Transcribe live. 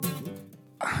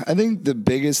I think the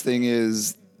biggest thing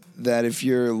is that if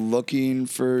you're looking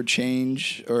for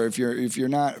change, or if you're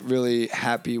not really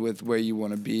happy with where you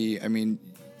want to be, I mean,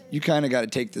 you kind of got to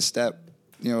take the step.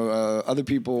 Other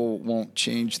people won't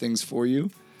change things for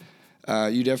you.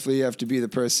 You definitely have to be the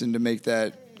person to make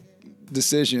that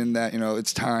decision that,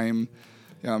 it's time.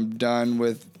 I'm done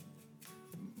with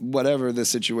whatever the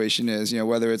situation is,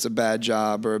 whether it's a bad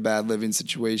job or a bad living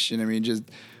situation. I mean, just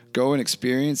go and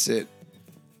experience it.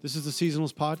 This is the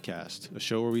Seasonals Podcast, a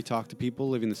show where we talk to people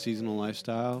living the seasonal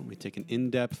lifestyle. We take an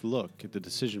in-depth look at the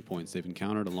decision points they've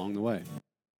encountered along the way.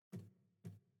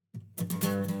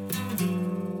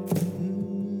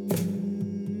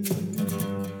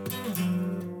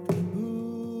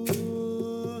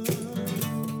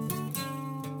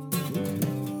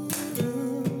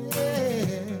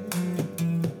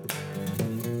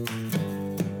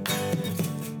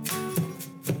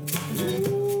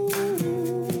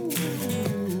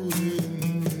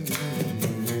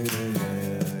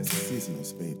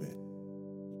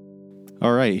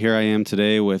 All right, here I am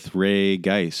today with Ray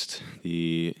Geist,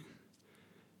 the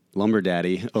lumber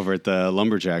daddy over at the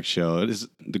Lumberjack Show. It is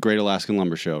the Great Alaskan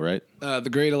Lumber Show, right? The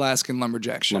Great Alaskan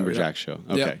Lumberjack Show. Lumberjack Show,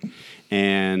 okay. Yep.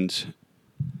 And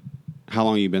how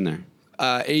long have you been there?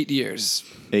 8 years.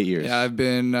 8 years. Yeah, I've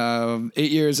been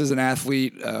 8 years as an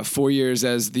athlete, 4 years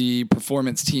as the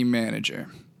performance team manager.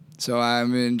 So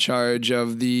I'm in charge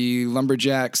of the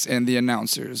Lumberjacks and the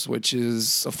announcers, which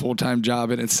is a full-time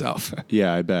job in itself.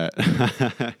 Yeah, I bet.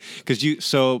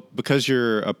 Because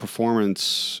you're a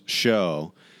performance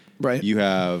show, right? You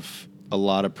have a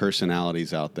lot of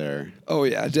personalities out there. Oh,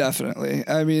 yeah, definitely.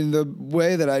 I mean, the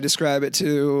way that I describe it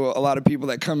to a lot of people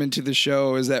that come into the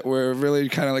show is that we're really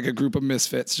kind of like a group of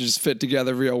misfits, just fit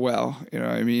together real well.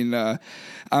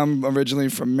 I'm originally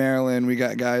from Maryland. We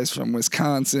got guys from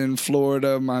Wisconsin,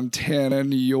 Florida, Montana,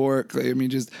 New York. I mean,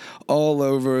 just all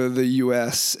over the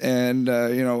U.S. And,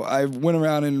 I went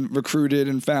around and recruited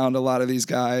and found a lot of these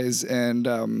guys and,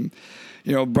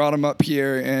 brought them up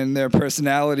here, and their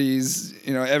personalities,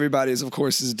 everybody's, of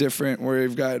course, is different.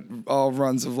 We've got all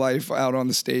runs of life out on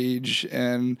the stage,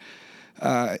 and,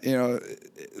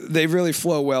 they really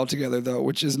flow well together, though,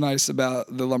 which is nice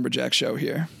about the Lumberjack Show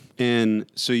here. And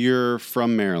so you're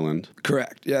from Maryland?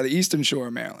 Correct. Yeah, the Eastern Shore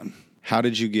of Maryland. How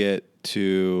did you get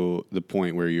to the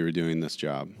point where you were doing this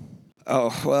job?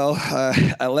 Oh, well,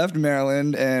 I left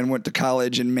Maryland and went to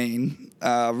college in Maine,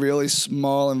 a really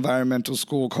small environmental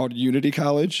school called Unity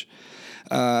College.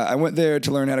 I went there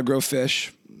to learn how to grow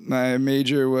fish. My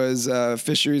major was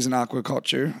fisheries and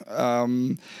aquaculture.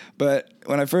 But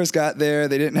when I first got there,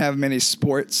 they didn't have many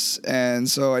sports, and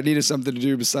so I needed something to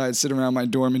do besides sit around my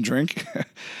dorm and drink.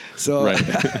 So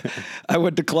right. I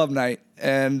went to club night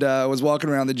and was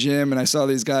walking around the gym, and I saw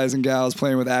these guys and gals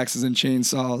playing with axes and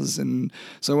chainsaws. And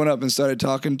so I went up and started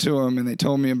talking to them, and they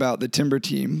told me about the timber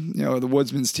team, the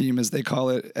woodsman's team, as they call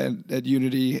it at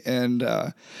Unity, and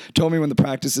told me when the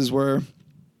practices were.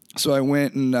 So I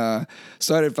went and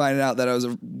started finding out that I was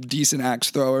a decent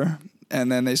axe thrower. And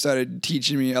then they started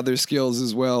teaching me other skills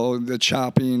as well, the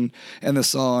chopping and the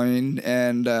sawing.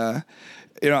 And,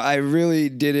 I really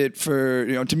did it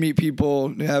for, to meet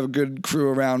people, to have a good crew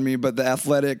around me. But the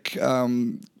athletic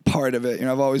part of it,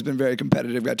 I've always been very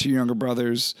competitive. Got 2 younger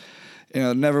brothers.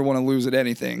 Never want to lose at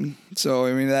anything.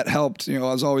 So, that helped. I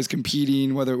was always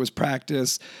competing, whether it was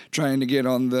practice, trying to get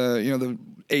on the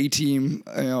A team,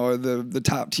 or the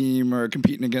top team, or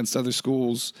competing against other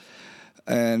schools.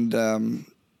 And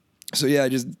so, yeah, I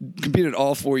just competed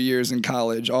all 4 years in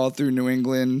college, all through New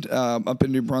England, up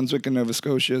in New Brunswick and Nova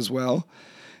Scotia as well.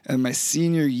 And my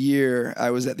senior year, I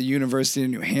was at the University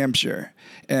of New Hampshire.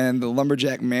 And the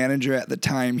lumberjack manager at the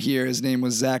time here, his name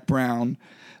was Zach Brown,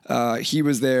 he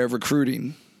was there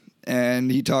recruiting.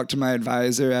 And he talked to my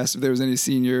advisor, asked if there was any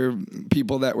senior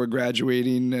people that were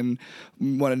graduating and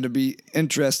wanted to be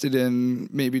interested in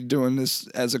maybe doing this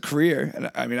as a career.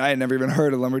 And I had never even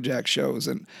heard of lumberjack shows,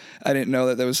 and I didn't know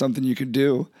that there was something you could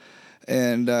do.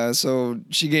 And so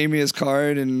she gave me his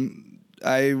card, and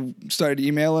I started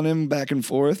emailing him back and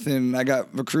forth, and I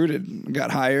got recruited,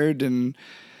 got hired, and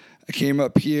I came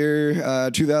up here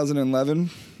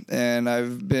 2011. And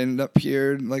I've been up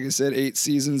here, like I said, 8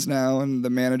 seasons now, and the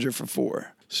manager for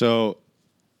 4. So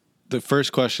the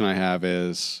first question I have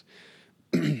is,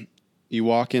 you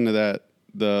walk into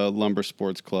the lumber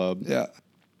sports club. Yeah.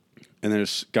 And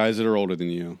there's guys that are older than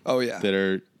you. Oh, yeah. That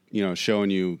are,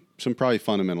 showing you some probably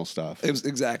fundamental stuff.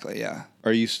 Exactly, yeah.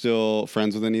 Are you still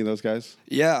friends with any of those guys?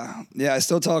 Yeah. Yeah, I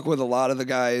still talk with a lot of the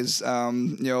guys.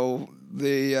 One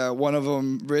of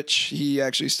them, Rich, he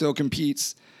actually still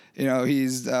competes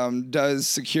He's does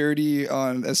security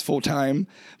on as full time,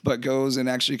 but goes and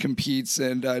actually competes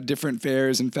in different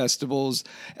fairs and festivals.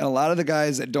 And a lot of the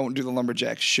guys that don't do the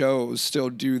lumberjack shows still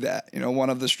do that. One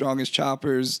of the strongest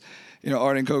choppers,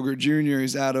 Arden Coger Jr.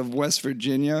 is out of West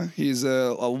Virginia. He's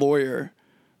a lawyer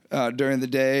during the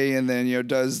day, and then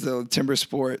does the timber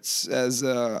sports as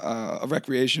a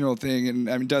recreational thing,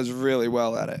 and does really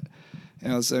well at it.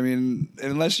 So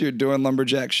unless you're doing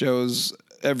lumberjack shows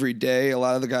every day, a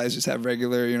lot of the guys just have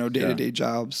regular, day-to-day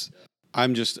jobs.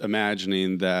 I'm just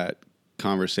imagining that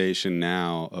conversation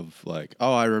now of like,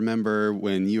 oh, I remember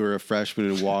when you were a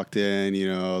freshman and walked in,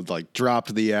 like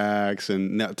dropped the axe,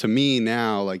 and now, to me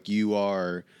now, like you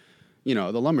are,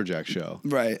 the lumberjack show,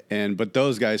 right? But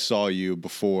those guys saw you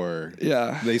before,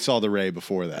 they saw the Ray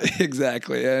before that,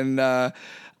 exactly, and.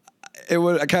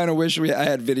 I kind of wish I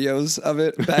had videos of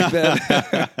it back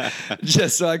then,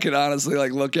 just so I could honestly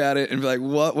like look at it and be like,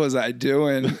 "What was I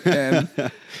doing?" And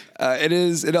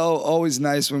it always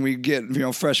nice when we get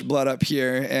fresh blood up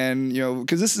here, and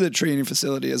because this is a training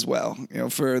facility as well,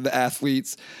 for the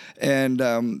athletes, and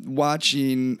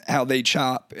watching how they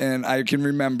chop, and I can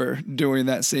remember doing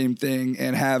that same thing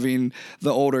and having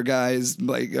the older guys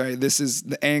like, all right, this is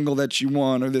the angle that you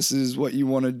want, or this is what you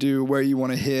want to do, where you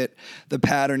want to hit, the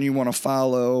pattern you want to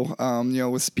follow,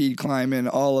 with speed climbing,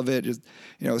 all of it, just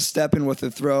stepping with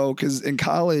the throw, because in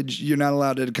college you're not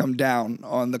allowed to come down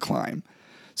on the climb.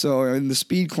 So in the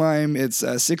speed climb, it's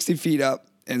 60 feet up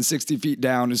and 60 feet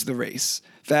down is the race.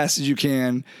 Fast as you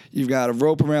can. You've got a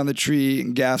rope around the tree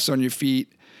and gaffs on your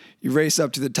feet. You race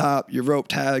up to the top. Your rope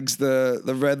tags the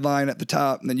red line at the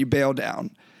top, and then you bail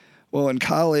down. Well, in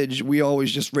college, we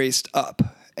always just raced up.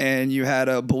 And you had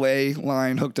a belay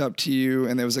line hooked up to you,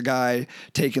 and there was a guy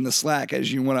taking the slack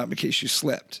as you went up in case you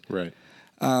slipped. Right.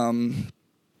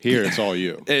 Here, it's all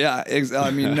you. Yeah,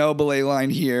 no belay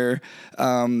line here.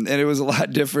 And it was a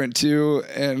lot different, too.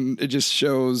 And it just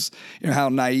shows how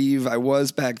naive I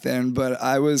was back then. But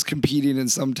I was competing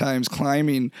and sometimes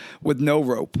climbing with no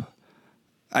rope.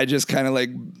 I just kind of like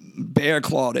bear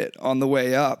clawed it on the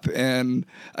way up. And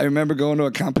I remember going to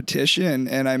a competition,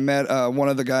 and I met one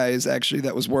of the guys actually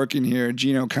that was working here,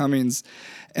 Gino Cummings.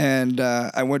 And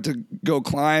I went to go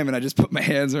climb, and I just put my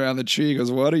hands around the tree. He goes,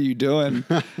 "What are you doing?"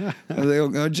 I was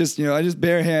like, "Oh, just I just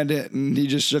barehand it," and he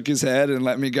just shook his head and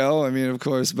let me go. Of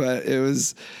course, but it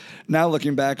was now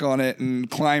looking back on it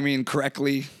and climbing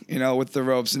correctly, with the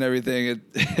ropes and everything.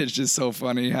 It's just so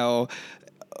funny how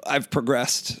I've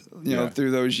progressed,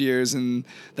 through those years, and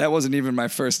that wasn't even my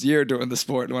first year doing the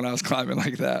sport when I was climbing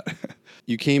like that.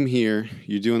 You came here.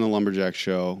 You're doing the lumberjack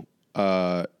show.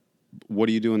 What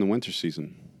do you do in the winter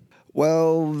season?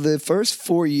 Well, the first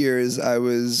 4 years I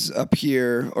was up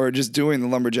here or just doing the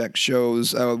lumberjack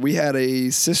shows, we had a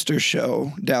sister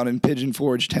show down in Pigeon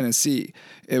Forge, Tennessee.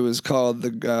 It was called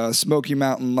the Smoky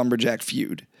Mountain Lumberjack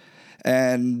Feud.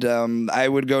 And I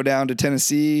would go down to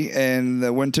Tennessee in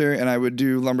the winter, and I would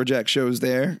do lumberjack shows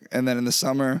there. And then in the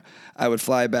summer, I would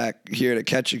fly back here to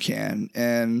Ketchikan.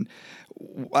 And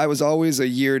I was always a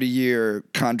year-to-year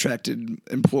contracted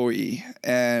employee,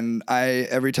 and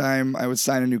every time I would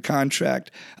sign a new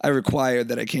contract, I required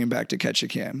that I came back to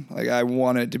Ketchikan. Like, I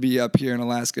wanted to be up here in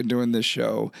Alaska doing this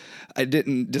show. I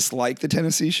didn't dislike the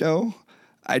Tennessee show.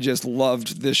 I just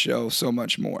loved this show so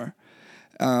much more.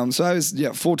 So I was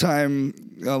full-time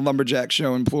lumberjack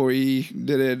show employee,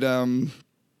 did it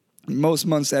most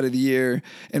months out of the year.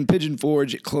 In Pigeon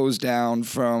Forge, it closed down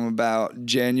from about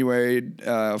January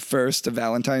 1st to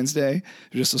Valentine's Day.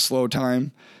 Just a slow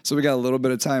time. So we got a little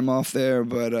bit of time off there.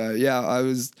 But I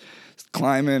was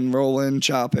climbing, rolling,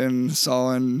 chopping,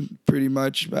 sawing pretty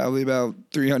much probably about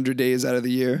 300 days out of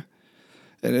the year.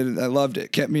 And I loved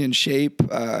it. Kept me in shape.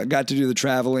 Got to do the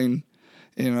traveling.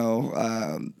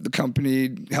 The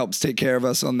company helps take care of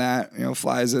us on that,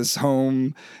 flies us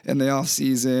home in the off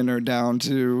season or down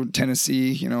to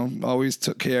Tennessee, always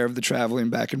took care of the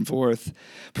traveling back and forth,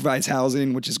 provides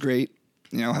housing, which is great,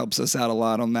 helps us out a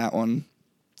lot on that one.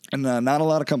 And not a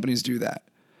lot of companies do that,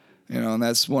 and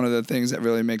that's one of the things that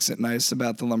really makes it nice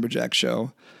about the Lumberjack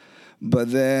Show.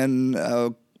 But then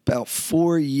about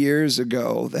 4 years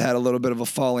ago, they had a little bit of a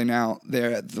falling out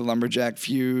there at the Lumberjack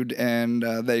Feud, and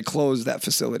they closed that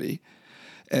facility.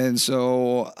 And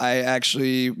so I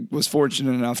actually was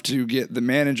fortunate enough to get the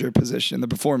manager position, the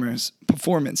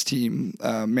performance team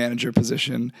manager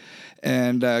position,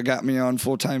 and got me on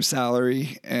full-time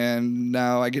salary. And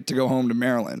now I get to go home to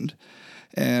Maryland.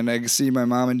 And I see my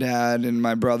mom and dad and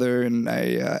my brother, and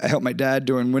I help my dad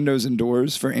doing windows and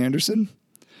doors for Anderson.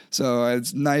 So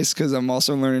it's nice because I'm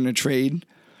also learning a trade,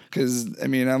 because I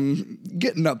mean I'm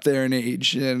getting up there in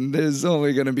age, and there's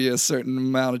only going to be a certain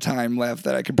amount of time left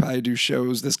that I could probably do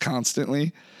shows this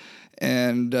constantly.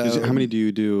 And How many do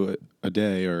you do a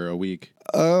day or a week?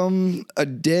 A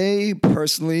day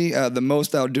personally, the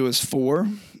most I'll do is 4,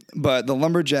 but the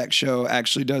Lumberjack Show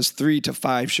actually does 3 to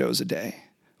 5 shows a day.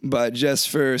 But just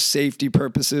for safety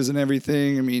purposes and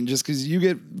everything, I mean, just because you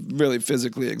get really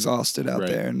physically exhausted out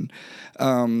there, and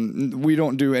we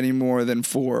don't do any more than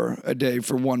 4 a day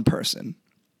for one person.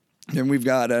 And we've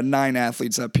got 9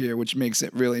 athletes up here, which makes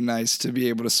it really nice to be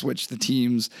able to switch the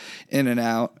teams in and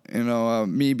out. You know,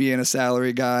 me being a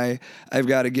salary guy, I've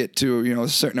got to get to, a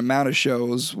certain amount of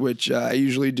shows, which I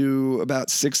usually do about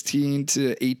 16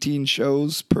 to 18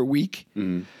 shows per week.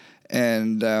 Mm-hmm.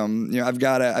 And, I've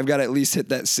got to at least hit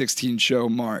that 16 show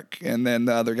mark, and then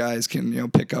the other guys can,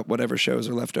 pick up whatever shows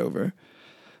are left over.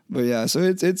 But yeah, so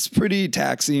it's pretty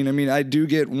taxing. I mean, I do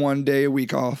get 1 day a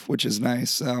week off, which is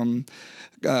nice.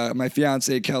 My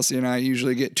fiance Kelsey and I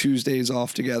usually get Tuesdays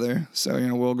off together, so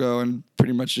we'll go and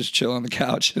pretty much just chill on the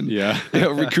couch and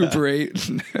recuperate.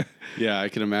 Yeah, I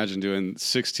can imagine doing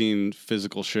 16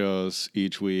 physical shows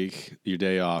each week. Your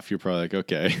day off, you're probably like,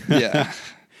 okay. Yeah.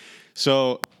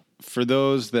 So for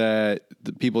the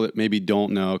people that maybe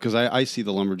don't know, because I see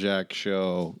the Lumberjack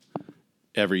Show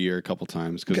every year a couple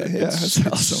times because it's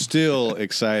awesome. Still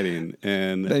exciting.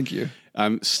 And thank you.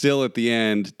 I'm still at the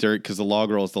end because the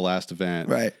log roll is the last event.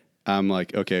 Right. I'm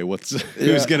like, okay,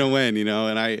 who's gonna win?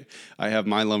 And I have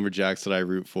my Lumberjacks that I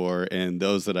root for and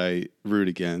those that I root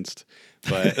against,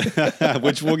 but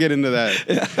which we'll get into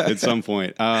that at some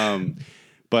point.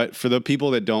 But for the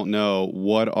people that don't know,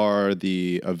 what are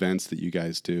the events that you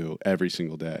guys do every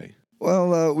single day?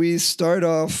 Well, we start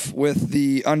off with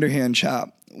the underhand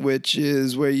chop, which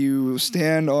is where you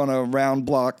stand on a round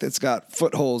block that's got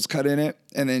footholes cut in it,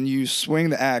 and then you swing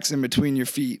the axe in between your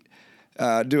feet,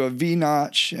 do a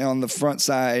V-notch on the front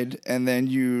side, and then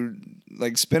you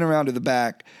spin around to the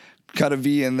back, cut a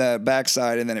V in the back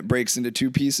side, and then it breaks into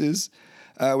 2 pieces.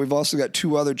 We've also got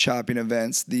 2 other chopping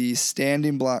events. The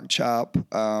standing block chop,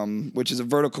 which is a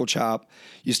vertical chop.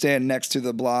 You stand next to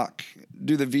the block,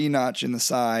 do the V-notch in the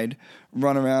side,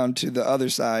 run around to the other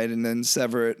side, and then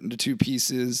sever it into 2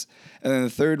 pieces. And then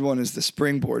the third one is the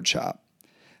springboard chop.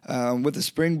 With the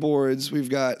springboards, we've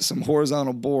got some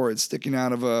horizontal boards sticking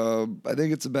out of I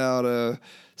think it's about a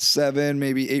 7,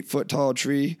 maybe 8 foot tall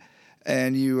tree.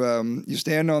 And you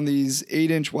stand on these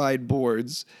 8-inch wide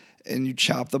boards, and you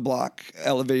chop the block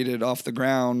elevated off the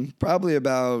ground, probably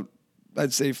about,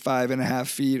 I'd say 5.5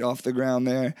 feet off the ground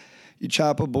there. You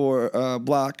chop a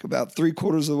block about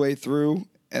 3/4 of the way through,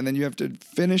 and then you have to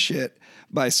finish it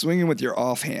by swinging with your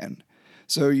offhand.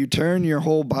 So you turn your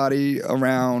whole body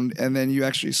around, and then you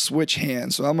actually switch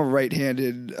hands. So I'm a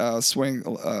right-handed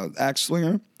axe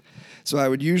swinger. So I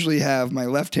would usually have my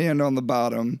left hand on the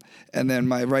bottom, and then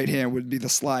my right hand would be the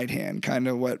slide hand, kind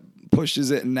of what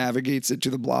pushes it and navigates it to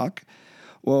the block.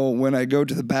 Well, when I go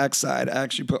to the backside, I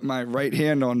actually put my right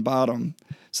hand on bottom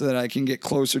so that I can get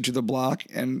closer to the block,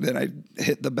 and then I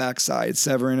hit the backside,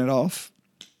 severing it off.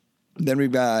 Then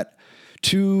we've got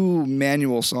 2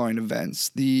 manual sawing events.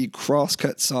 The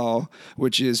crosscut saw,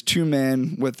 which is 2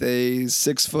 men with a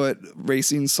 6-foot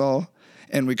racing saw,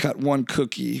 and we cut 1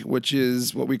 cookie, which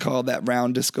is what we call that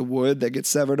round disc of wood that gets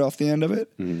severed off the end of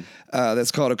it. Mm-hmm.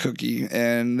 That's called a cookie.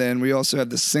 And then we also have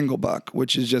the single buck,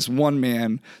 which is just 1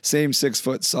 man, same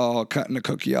 6-foot saw, cutting a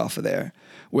cookie off of there,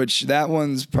 which that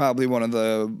one's probably one of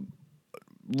the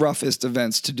roughest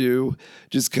events to do,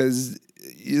 just because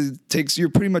it takes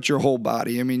pretty much your whole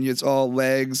body. I mean, it's all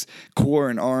legs, core,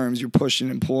 and arms. You're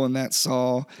pushing and pulling that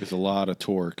saw. There's a lot of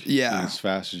torque. Yeah, as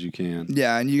fast as you can.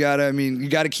 Yeah, and you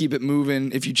gotta keep it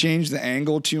moving. If you change the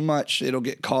angle too much, it'll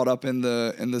get caught up in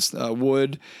this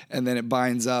wood, and then it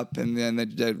binds up. And then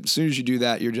as soon as you do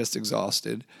that, you're just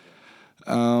exhausted.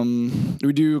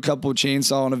 We do a couple of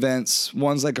chainsawing events.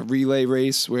 One's like a relay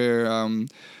race where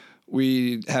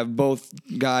we have both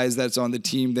guys that's on the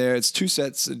team there. It's 2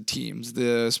 sets of teams,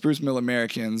 the Spruce Mill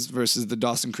Americans versus the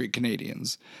Dawson Creek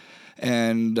Canadians.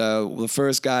 And the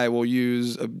first guy will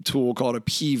use a tool called a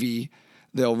peavey.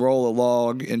 They'll roll a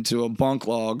log into a bunk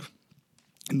log,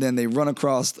 and then they run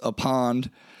across a pond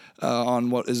on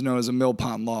what is known as a mill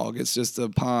pond log. It's just a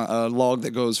log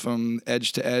that goes from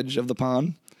edge to edge of the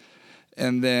pond.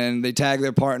 And then they tag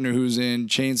their partner who's in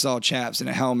chainsaw chaps and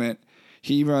a helmet.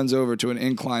 He runs over to an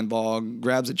inclined log,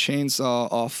 grabs a chainsaw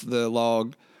off the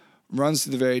log, runs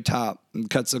to the very top and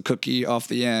cuts a cookie off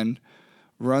the end,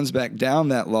 runs back down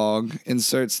that log,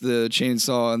 inserts the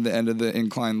chainsaw on the end of the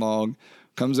inclined log,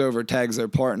 comes over, tags their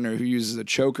partner who uses a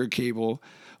choker cable,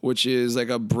 which is like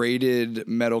a braided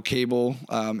metal cable.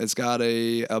 It's got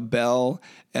a bell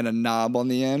and a knob on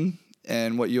the end.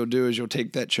 And what you'll do is you'll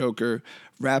take that choker,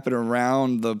 wrap it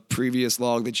around the previous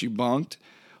log that you bunked,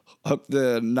 hook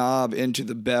the knob into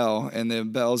the bell, and the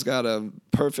bell's got a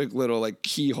perfect little like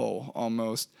keyhole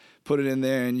almost. Put it in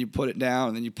there and you put it down,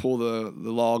 and then you pull the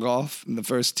log off. And the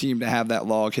first team to have that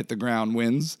log hit the ground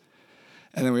wins.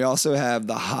 And then we also have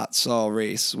the hot saw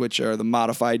race, which are the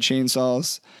modified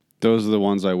chainsaws. Those are the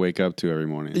ones I wake up to every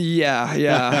morning. Yeah.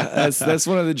 That's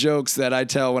one of the jokes that I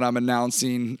tell when I'm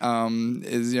announcing.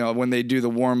 Is when they do the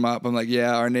warm up, I'm like,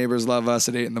 yeah, our neighbors love us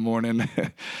at 8 a.m,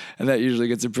 and that usually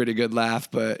gets a pretty good laugh.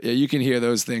 But yeah, you can hear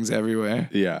those things everywhere.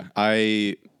 Yeah,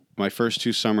 my first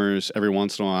 2 summers, every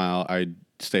once in a while, I'd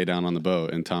stay down on the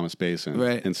boat in Thomas Basin,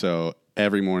 right? And so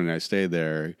every morning I stayed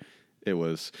there, it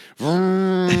was.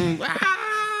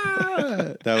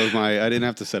 That was I didn't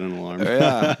have to set an alarm.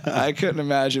 Yeah, I couldn't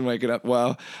imagine waking up.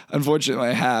 Well, unfortunately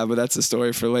I have, but that's a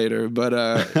story for later. But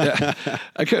yeah,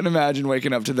 I couldn't imagine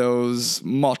waking up to those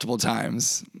multiple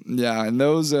times. Yeah, and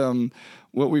those,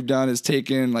 what we've done is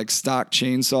taken like stock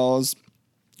chainsaws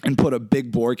and put a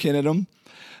big bore kit in them.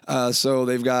 So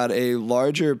they've got a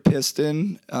larger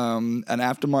piston, an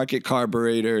aftermarket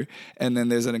carburetor, and then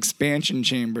there's an expansion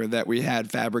chamber that we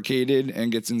had fabricated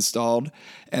and gets installed.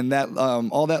 And that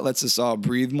all that lets the saw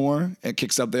breathe more. It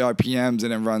kicks up the RPMs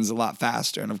and it runs a lot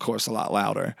faster and, of course, a lot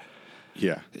louder.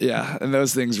 Yeah. Yeah, and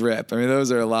those things rip. I mean,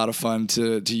 those are a lot of fun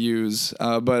to use.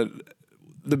 But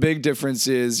the big difference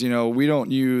is, we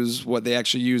don't use what they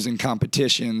actually use in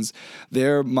competitions.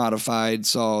 Their modified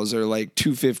saws are like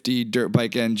 250 dirt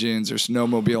bike engines or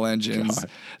snowmobile engines. God.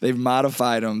 They've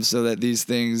modified them so that these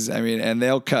things, and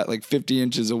they'll cut like 50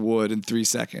 inches of wood in 3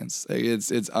 seconds. Like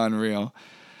it's unreal.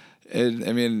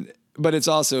 But it's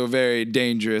also very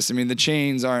dangerous. The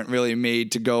chains aren't really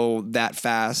made to go that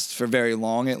fast for very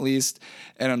long, at least.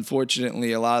 And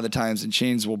unfortunately, a lot of the times the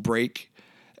chains will break.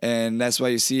 And that's why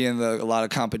you see in a lot of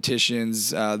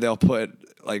competitions, they'll put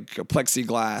like a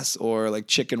plexiglass or like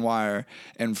chicken wire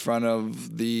in front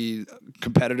of the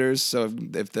competitors. So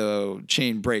if the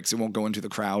chain breaks, it won't go into the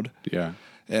crowd. Yeah.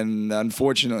 And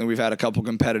unfortunately, we've had a couple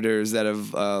competitors that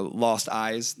have lost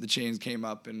eyes. The chains came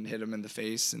up and hit them in the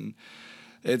face. And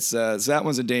so that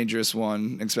one's a dangerous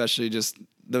one, especially just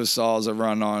those saws are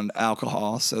run on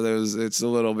alcohol. So it's a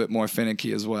little bit more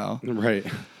finicky as well. Right.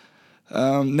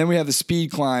 Then we have the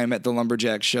speed climb at the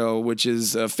Lumberjack Show, which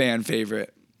is a fan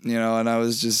favorite, and I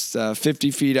was just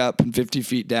 50 feet up and 50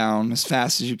 feet down as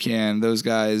fast as you can. Those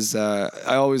guys,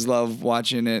 I always love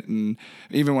watching it. And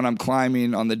even when I'm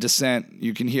climbing on the descent,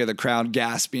 you can hear the crowd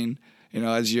gasping,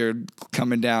 as you're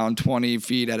coming down 20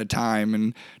 feet at a time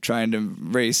and trying to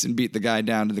race and beat the guy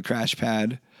down to the crash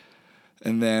pad.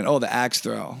 And then, the axe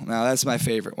throw. Now, that's my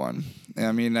favorite one.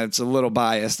 That's a little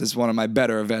biased. It's one of my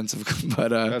better events. But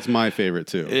that's my favorite,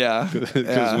 too. Yeah.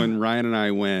 Because when Ryan and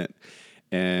I went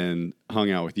and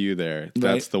hung out with you there,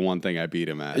 that's the one thing I beat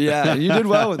him at. Yeah, you did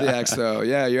well with the axe throw.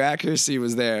 Yeah, your accuracy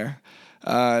was there.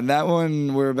 And that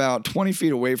one, we're about 20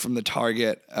 feet away from the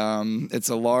target. It's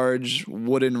a large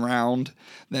wooden round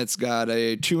that's got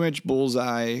a 2-inch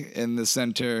bullseye in the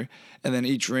center, and then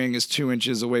each ring is 2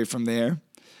 inches away from there.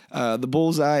 The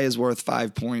bullseye is worth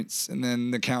 5 points, and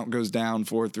then the count goes down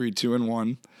 4, 3, 2, and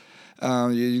 1.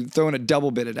 You throw in a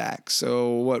double-bitted axe,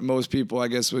 so what most people, I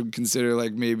guess, would consider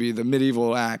like maybe the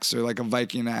medieval axe or like a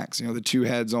Viking axe, the 2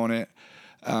 heads on it.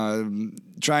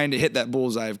 Trying to hit that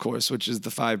bullseye, of course, which is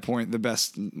the 5 point, the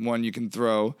best one you can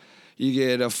throw. You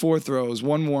get 4 throws,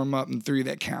 1 warm-up, and 3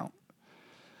 that count.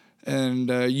 And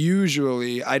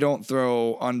usually I don't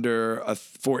throw under a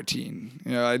 14.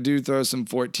 I do throw some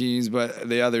 14s, but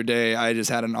the other day I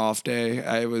just had an off day.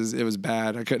 It was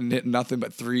bad. I couldn't hit nothing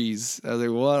but 3s. I was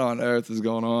like, what on earth is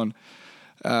going on?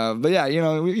 But yeah,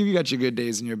 you got your good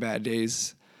days and your bad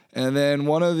days. And then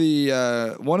one of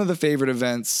the favorite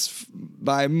events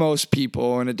by most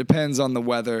people, and it depends on the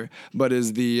weather, but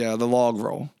is the log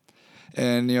roll.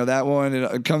 And, that one,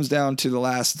 it comes down to the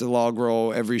last log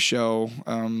roll every show,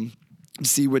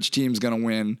 see which team's going to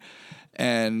win.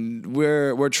 And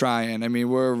we're trying.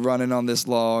 We're running on this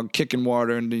log, kicking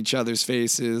water into each other's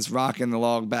faces, rocking the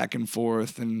log back and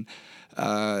forth. And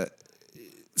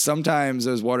sometimes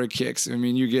those water kicks,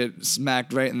 you get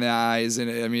smacked right in the eyes. And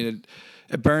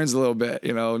it burns a little bit,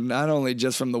 not only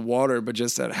just from the water, but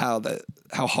just at how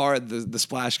hard the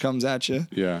splash comes at you.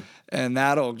 Yeah. And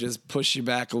that'll just push you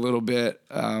back a little bit.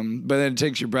 But then it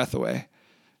takes your breath away.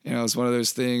 It's one of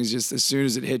those things, just as soon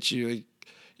as it hits you,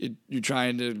 you're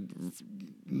trying to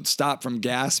stop from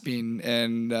gasping,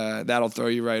 and that'll throw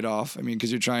you right off. I mean,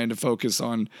 because you're trying to focus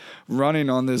on running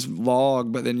on this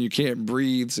log, but then you can't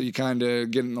breathe, so you kind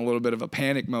of get in a little bit of a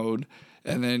panic mode,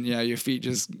 and then your feet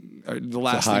just are the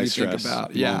last thing you think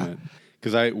about. Yeah,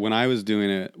 because when I was doing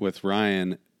it with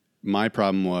Ryan, my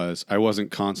problem was I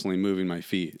wasn't constantly moving my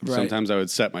feet. Right. Sometimes I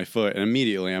would set my foot and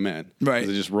immediately I'm in. Right.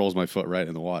 It just rolls my foot right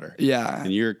in the water. Yeah.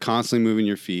 And you're constantly moving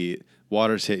your feet.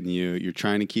 Water's hitting you. You're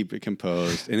trying to keep it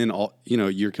composed. And then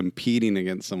you're competing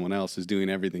against someone else who's doing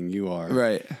everything you are.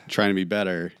 Right. Trying to be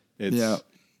better. Yeah.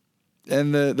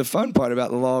 And the fun part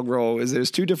about the log roll is there's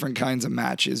two different kinds of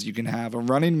matches you can have, a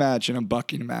running match and a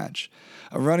bucking match.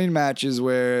 A running match is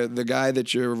where the guy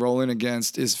that you're rolling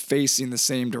against is facing the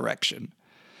same direction.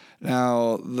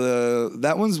 Now,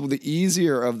 that one's the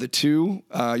easier of the two.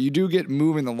 You do get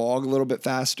moving the log a little bit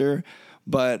faster,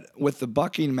 but with the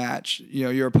bucking match,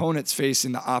 your opponent's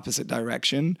facing the opposite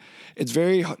direction. It's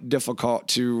very difficult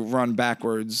to run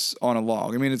backwards on a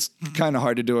log. I mean, it's kind of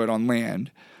hard to do it on land,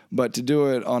 but to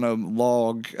do it on a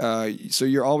log, so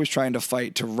you're always trying to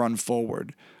fight to run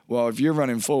forward. Well, if you're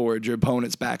running forward, your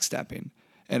opponent's backstepping.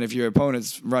 And if your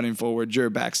opponent's running forward, you're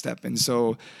backstepping.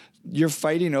 So you're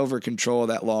fighting over control of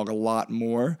that log a lot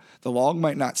more. The log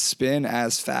might not spin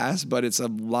as fast, but it's a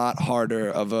lot harder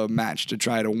of a match to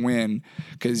try to win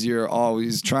because you're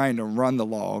always trying to run the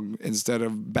log instead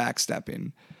of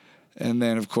backstepping. And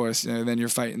then, of course, then you're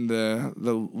fighting the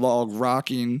log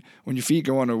rocking. When your feet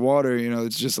go underwater,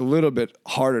 it's just a little bit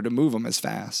harder to move them as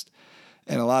fast.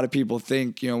 And a lot of people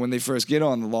think, when they first get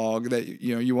on the log that,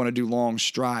 you want to do long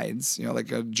strides,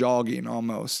 like a jogging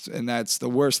almost. And that's the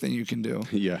worst thing you can do.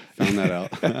 Yeah, found that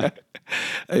out.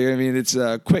 I mean, it's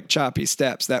quick, choppy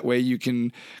steps. That way you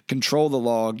can control the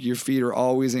log. Your feet are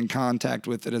always in contact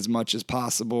with it as much as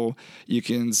possible. You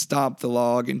can stop the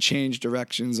log and change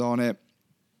directions on it.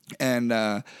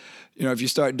 And, if you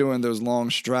start doing those long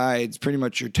strides, pretty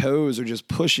much your toes are just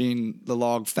pushing the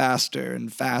log faster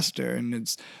and faster, and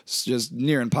it's just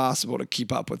near impossible to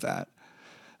keep up with that.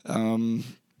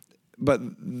 But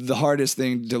the hardest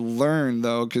thing to learn,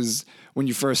 though, because when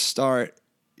you first start,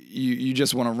 you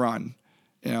just want to run,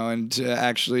 and to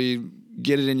actually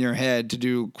get it in your head to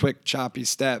do quick, choppy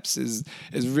steps is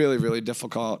really, really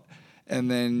difficult.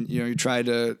 And then, you try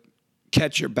to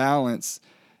catch your balance,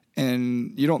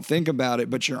 and you don't think about it,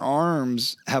 but your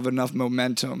arms have enough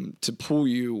momentum to pull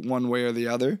you one way or the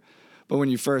other. But when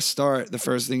you first start, the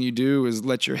first thing you do is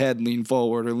let your head lean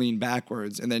forward or lean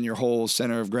backwards, and then your whole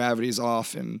center of gravity is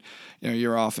off, and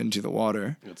you're off into the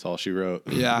water. That's all she wrote.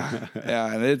 Yeah,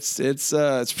 and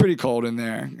it's pretty cold in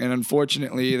there, and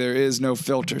unfortunately, there is no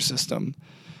filter system.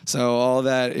 So all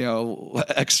that,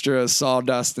 extra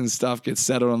sawdust and stuff gets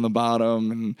settled on the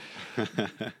bottom.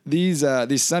 And these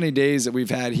sunny days that we've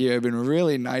had here have been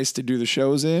really nice to do the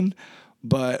shows in.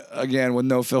 But again, with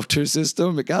no filter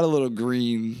system, it got a little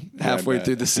green halfway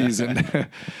through the season.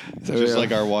 So, just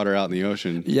like our water out in the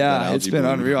ocean. Yeah, it's been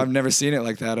unreal. I've never seen it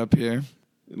like that up here.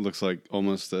 It looks like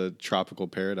almost a tropical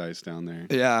paradise down there.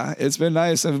 Yeah, it's been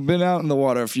nice. I've been out in the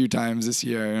water a few times this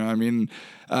year.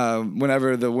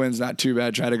 Whenever the wind's not too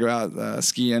bad, try to go out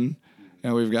skiing.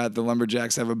 We've got the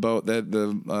Lumberjacks have a boat that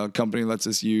the company lets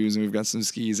us use, and we've got some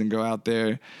skis and go out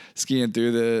there skiing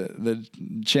through the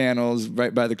channels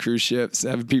right by the cruise ships,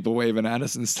 having people waving at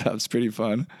us and stuff. It's pretty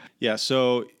fun. Yeah,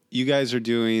 so you guys are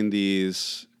doing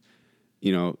these,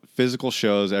 physical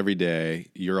shows every day.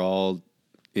 You're all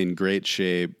in great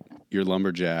shape. You're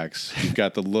lumberjacks. You've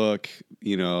got the look,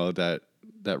 that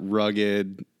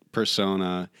rugged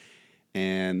persona,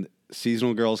 and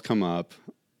seasonal girls come up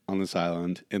on this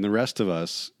island, and the rest of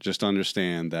us just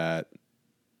understand that,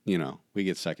 we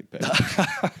get second pick.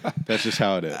 That's just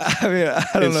how it is. I mean,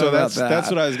 I don't know about that. That's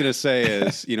what I was going to say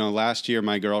is, last year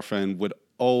my girlfriend would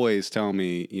always tell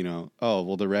me, oh,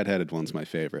 well, the redheaded one's my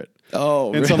favorite.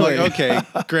 Oh, and really? So I'm like, okay,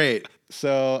 great.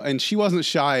 So, and she wasn't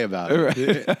shy about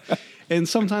it. Right. And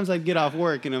sometimes I'd get off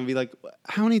work and I'd be like,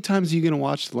 how many times are you going to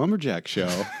watch the Lumberjack Show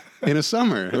in a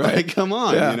summer? Right. Like, come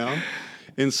on,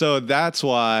 And so that's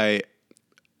why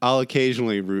I'll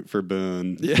occasionally root for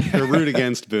Boone or root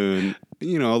against Boone, a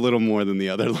little more than the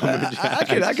other Lumberjacks.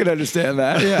 I could understand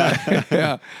that. Yeah.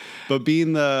 Yeah. But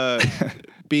being the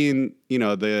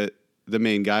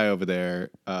main guy over there,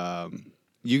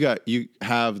 you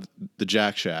have the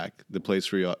Jack Shack, the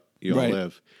place where you all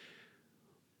live.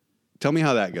 Tell me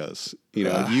how that goes.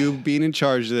 You being in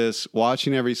charge of this,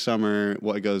 watching every summer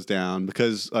what goes down,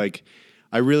 because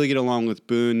I really get along with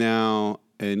Boone now,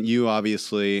 and you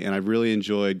obviously, and I've really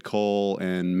enjoyed Cole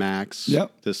and Max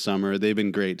this summer. They've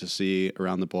been great to see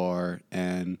around the bar,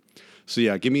 and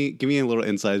so give me a little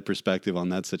inside perspective on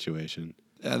that situation.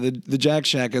 The Jack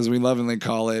Shack, as we lovingly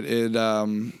call it,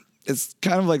 it's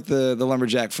kind of like the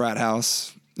lumberjack frat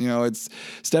house. You know, it's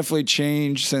definitely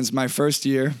changed since my first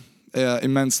year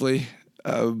immensely.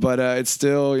 But it's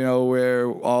still, you know, where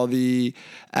all the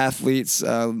athletes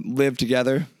live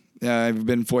together. I've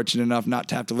been fortunate enough not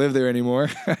to have to live there anymore.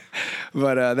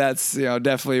 But that's, you know,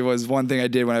 definitely was one thing I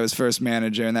did when I was first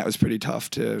manager, and that was pretty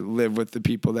tough to live with the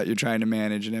people that you're trying to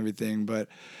manage and everything. But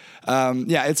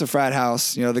yeah, it's a frat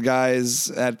house. You know, the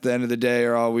guys at the end of the day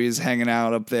are always hanging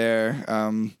out up there.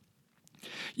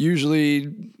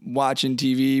 Usually watching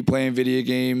TV, playing video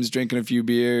games, drinking a few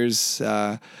beers.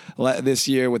 This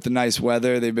year with the nice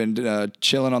weather, they've been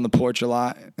chilling on the porch a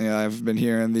lot. You know, I've been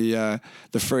hearing the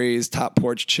phrase "top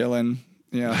porch chilling."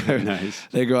 You know, Nice.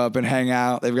 They go up and hang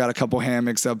out. They've got a couple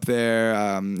hammocks up there.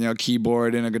 You know,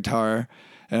 keyboard and a guitar,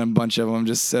 and a bunch of them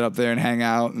just sit up there and hang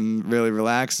out and really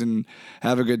relax and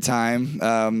have a good time.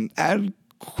 Had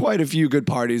quite a few good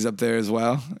parties up there as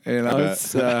well. You know,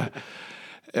 it's.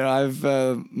 You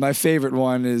know, my favorite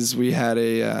one is we had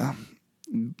a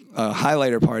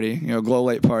highlighter party, you know, glow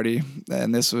light party,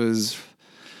 and this was,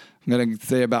 I'm gonna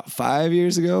say, about 5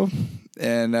 years ago,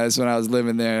 and that's when I was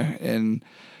living there, and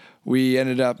we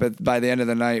ended up by the end of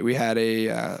the night we had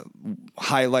a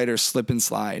highlighter slip and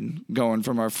slide going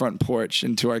from our front porch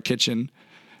into our kitchen.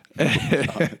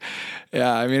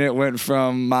 Yeah, I mean, it went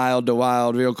from mild to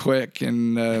wild real quick,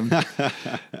 and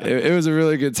it was a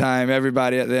really good time.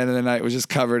 Everybody at the end of the night was just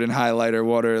covered in highlighter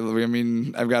water. I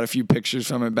mean, I've got a few pictures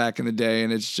from it back in the day,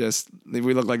 and it's just,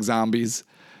 we look like zombies.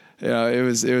 You know, it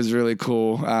was really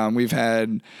cool. We've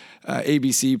had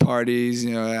ABC parties,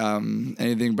 you know,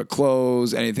 anything but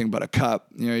clothes, anything but a cup.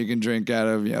 You know, you can drink out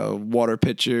of, you know, water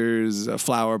pitchers,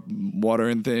 flower water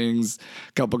and things.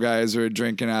 A couple guys were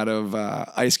drinking out of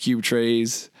ice cube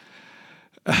trays.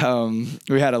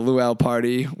 We had a luau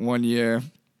party one year.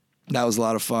 That was a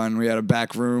lot of fun. We had a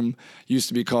back room, used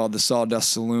to be called the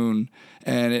Sawdust Saloon,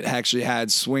 and it actually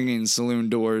had swinging saloon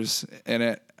doors in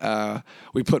it.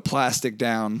 We put plastic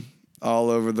down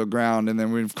all over the ground, and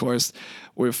then we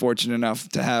were fortunate enough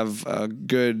to have a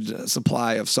good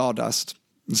supply of sawdust.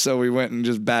 So we went and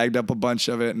just bagged up a bunch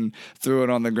of it and threw it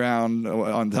on the ground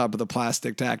on top of the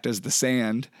plastic to act as the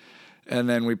sand. And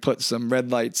then we put some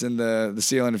red lights in the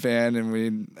ceiling fan, and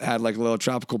we had like a little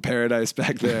tropical paradise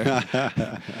back there.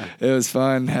 It was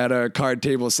fun. Had our card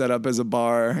table set up as a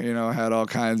bar, you know, had all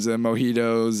kinds of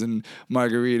mojitos and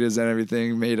margaritas and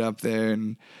everything made up there.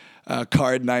 And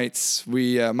card nights.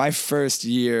 My first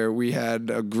year, we had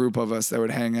a group of us that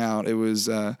would hang out. It was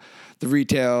a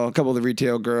couple of the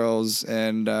retail girls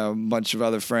and a bunch of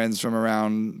other friends from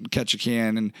around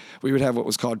Ketchikan, and we would have what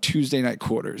was called Tuesday night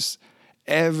quarters.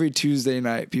 Every Tuesday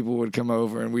night, people would come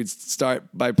over, and we'd start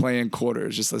by playing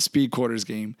quarters, just a speed quarters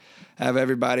game. Have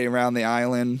everybody around the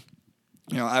island.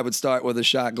 You know, I would start with a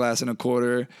shot glass and a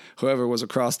quarter. Whoever was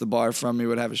across the bar from me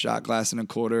would have a shot glass and a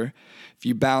quarter. If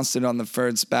you bounced it on the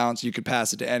first bounce, you could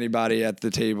pass it to anybody at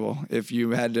the table. If you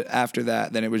had to, after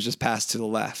that, then it was just passed to the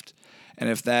left. And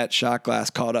if that shot glass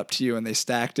caught up to you and they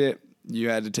stacked it, you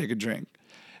had to take a drink.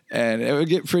 And it would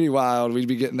get pretty wild. We'd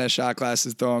be getting that shot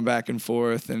glasses thrown back and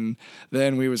forth. And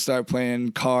then we would start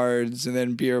playing cards and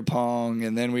then beer pong.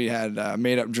 And then we had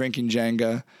made up drinking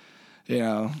Jenga, you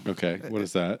know. Okay, what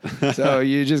is that? So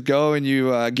you just go and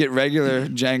you get regular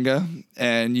Jenga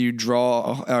and you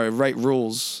draw or write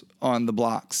rules on the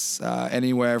blocks,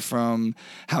 anywhere from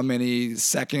how many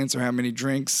seconds or how many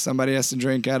drinks somebody has to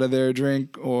drink out of their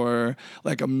drink, or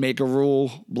like a make a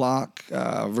rule block,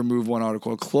 remove one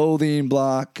article of clothing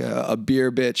block, a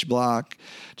beer bitch block,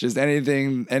 just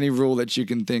anything, any rule that you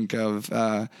can think of.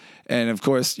 And of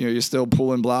course, you know, you're still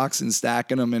pulling blocks and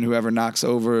stacking them, and whoever knocks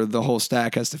over the whole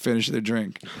stack has to finish their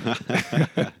drink.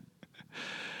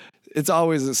 It's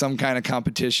always some kind of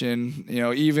competition. You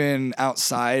know, even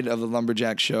outside of the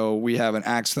Lumberjack Show, we have an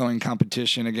axe throwing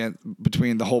competition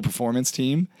between the whole performance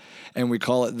team, and we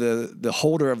call it the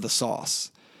holder of the sauce.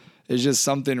 It's just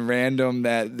something random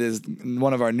that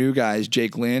one of our new guys,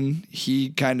 Jake Lynn, he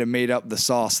kind of made up the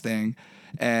sauce thing,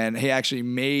 and he actually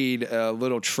made a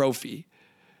little trophy.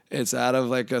 It's out of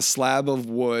like a slab of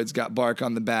wood. It's got bark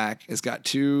on the back. It's got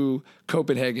 2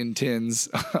 Copenhagen tins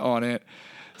on it.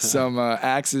 Some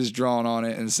axes drawn on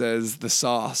it, and says the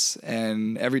sauce.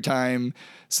 And every time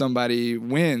somebody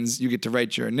wins, you get to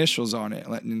write your initials on it,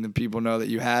 letting the people know that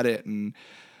you had it. And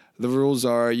the rules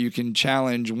are you can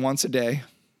challenge once a day.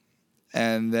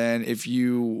 And then if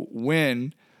you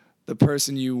win, the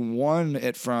person you won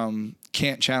it from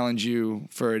can't challenge you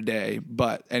for a day,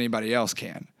 but anybody else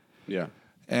can. Yeah.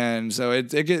 And so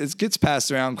it gets passed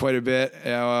around quite a bit.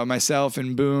 Myself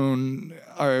and Boone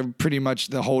are pretty much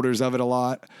the holders of it a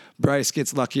lot. Bryce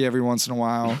gets lucky every once in a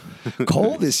while.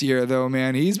 Cole this year, though,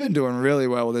 man, he's been doing really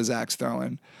well with his axe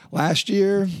throwing. Last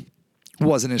year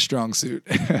wasn't his strong suit.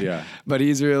 Yeah. But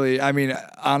he's really, I mean,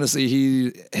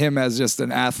 honestly, him as just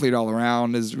an athlete all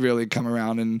around has really come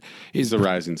around, and he's a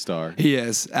rising star. He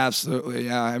is, absolutely.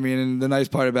 Yeah. I mean, and the nice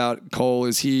part about Cole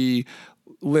is he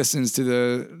listens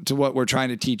to what we're trying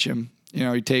to teach him. You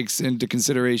know, he takes into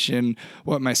consideration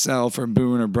what myself or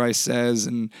Boone or Bryce says.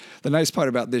 And the nice part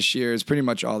about this year is pretty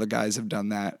much all the guys have done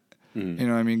that. You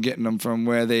know, I mean, getting them from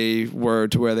where they were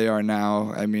to where they are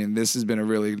now. I mean, this has been a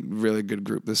really, really good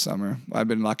group this summer. I've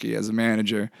been lucky as a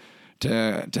manager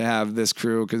to have this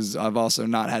crew, because I've also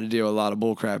not had to deal with a lot of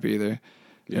bullcrap either.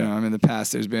 Yeah. You know, I mean, in the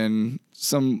past, there's been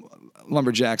some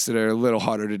lumberjacks that are a little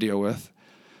harder to deal with.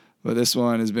 But this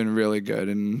one has been really good,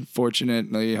 and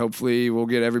fortunately, hopefully, we'll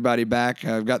get everybody back.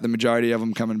 I've got the majority of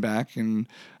them coming back, and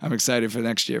I'm excited for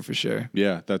next year for sure.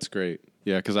 Yeah, that's great.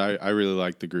 Yeah, because I really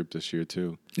liked the group this year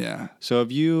too. Yeah. So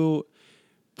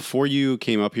before you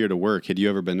came up here to work, had you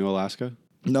ever been to Alaska?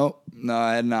 No,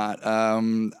 I had not.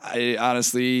 I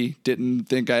honestly didn't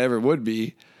think I ever would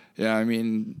be. Yeah, I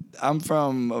mean, I'm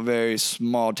from a very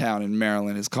small town in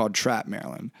Maryland. It's called Trapp,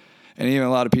 Maryland. And even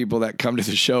a lot of people that come to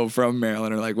the show from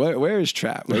Maryland are like, where is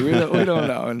Trapp? Like, we don't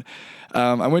know. And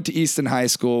I went to Easton High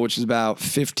School, which is about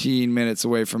 15 minutes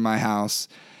away from my house.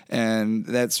 And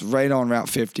that's right on Route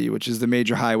 50, which is the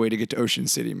major highway to get to Ocean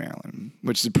City, Maryland,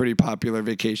 which is a pretty popular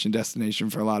vacation destination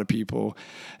for a lot of people.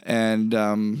 And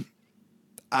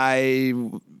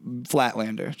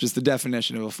flatlander, just the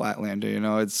definition of a flatlander. You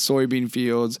know, it's soybean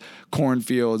fields,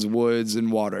 cornfields, woods,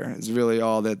 and water. It's really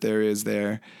all that there is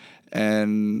there.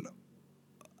 And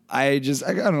I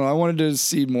don't know, I wanted to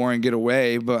see more and get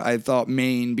away, but I thought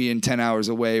Maine being 10 hours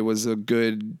away was a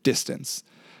good distance.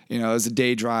 You know, it was a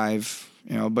day drive.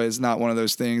 You know, but it's not one of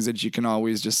those things that you can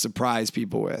always just surprise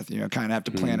people with. You know, kind of have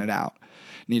to plan it out.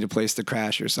 Need a place to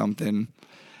crash or something.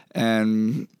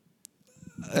 And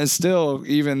still,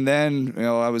 even then, you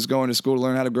know, I was going to school to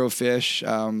learn how to grow fish.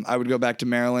 I would go back to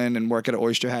Maryland and work at an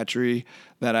oyster hatchery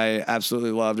that I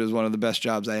absolutely loved. It was one of the best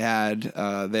jobs I had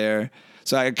there.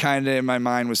 So I kind of, in my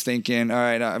mind, was thinking, all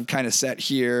right, I'm kind of set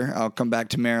here. I'll come back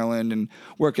to Maryland and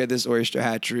work at this oyster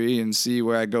hatchery and see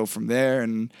where I go from there.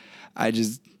 And I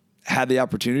just had the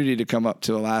opportunity to come up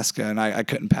to Alaska, and I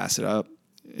couldn't pass it up.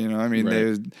 You know, I mean,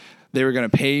 right. They were going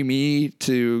to pay me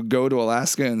to go to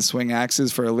Alaska and swing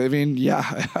axes for a living.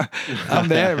 Yeah, I'm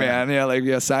there, man.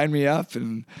 Yeah, sign me up.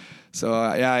 And so,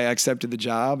 I accepted the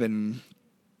job, and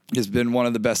it's been one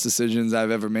of the best decisions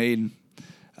I've ever made.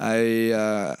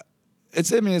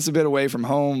 It's a bit away from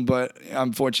home, but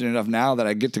I'm fortunate enough now that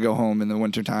I get to go home in the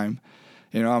wintertime.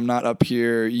 You know, I'm not up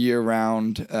here year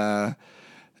round.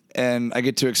 And I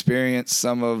get to experience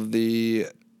some of the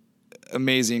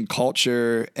amazing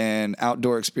culture and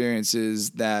outdoor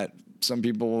experiences that some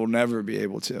people will never be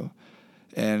able to.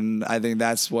 And I think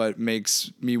that's what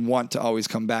makes me want to always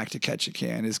come back to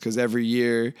Ketchikan, is because every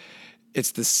year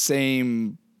it's the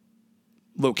same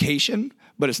location,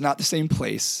 but it's not the same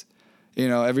place. You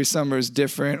know, every summer is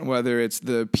different, whether it's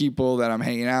the people that I'm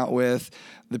hanging out with,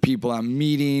 the people I'm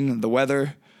meeting, the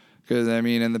weather. Because, I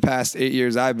mean, in the past 8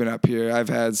 years I've been up here, I've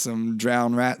had some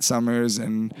drown rat summers,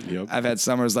 and I've had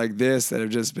summers like this that have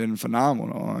just been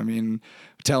phenomenal. I mean,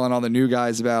 telling all the new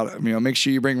guys about, you know, make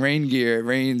sure you bring rain gear. It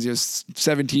rains just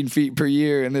 17 feet per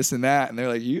year and this and that. And they're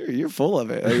like, you're full of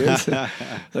it.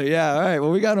 Like, yeah, all right,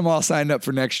 well, we got them all signed up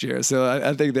for next year. So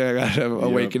I think they got an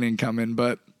awakening coming.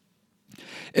 But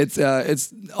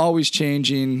it's always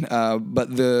changing,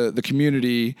 but the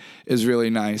community is really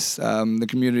nice. The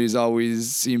community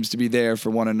always seems to be there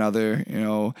for one another, you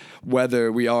know,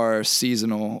 whether we are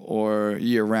seasonal or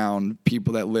year-round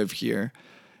people that live here.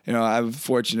 You know, I'm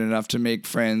fortunate enough to make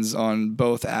friends on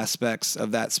both aspects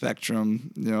of that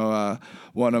spectrum. You know,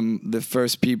 one of the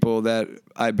first people that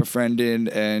I befriended,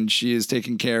 and she is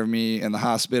taking care of me in the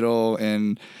hospital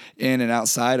and in and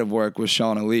outside of work, was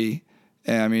Shauna Lee.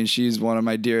 And I mean, she's one of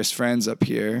my dearest friends up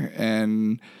here.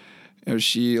 And you know,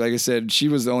 she, like I said, she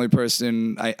was the only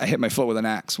person. I hit my foot with an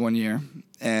axe one year,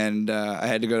 and I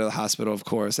had to go to the hospital, of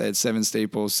course. I had 7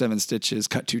 staples, 7 stitches,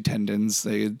 cut 2 tendons.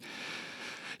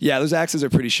 Those axes are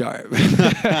pretty sharp.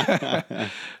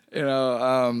 You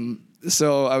know,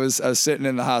 so I was sitting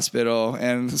in the hospital,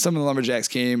 and some of the lumberjacks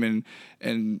came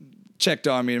and checked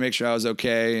on me to make sure I was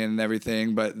okay and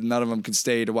everything, but none of them could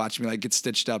stay to watch me like get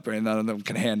stitched up, or none of them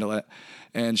could handle it.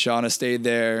 And Shauna stayed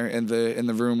there in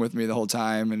the room with me the whole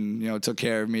time, and you know, took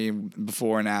care of me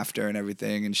before and after and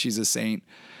everything. And she's a saint.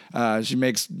 She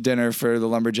makes dinner for the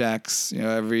lumberjacks,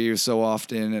 every so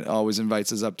often. It always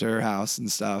invites us up to her house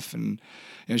and stuff. And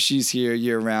she's here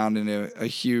year round and a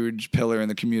huge pillar in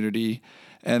the community.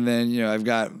 And then, I've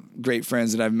got great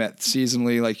friends that I've met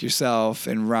seasonally, like yourself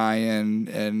and Ryan,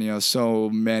 and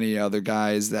so many other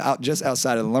guys that just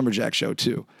outside of the Lumberjack Show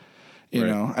too.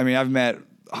 I mean, I've met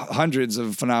hundreds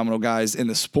of phenomenal guys in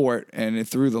the sport and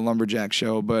through the Lumberjack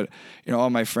Show, but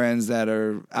all my friends that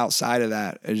are outside of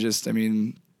that is just,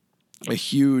 a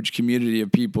huge community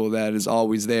of people that is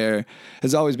always there,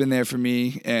 has always been there for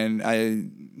me, and I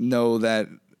know that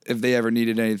if they ever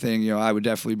needed anything, I would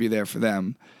definitely be there for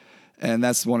them. And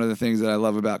that's one of the things that I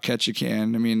love about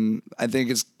Ketchikan. I mean, I think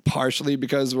it's partially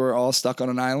because we're all stuck on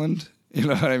an island. You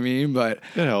know what I mean? But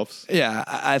it helps. Yeah,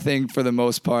 I think for the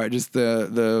most part, just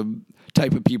the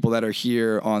type of people that are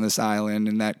here on this island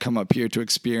and that come up here to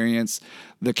experience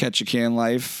the Ketchikan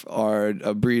life are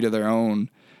a breed of their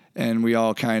own. And we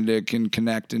all kind of can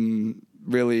connect and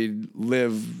really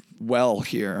live well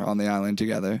here on the island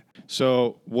together.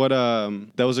 So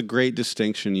that was a great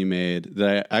distinction you made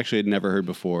that I actually had never heard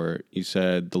before. You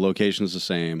said the location is the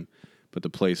same, but the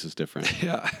place is different.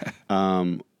 Yeah.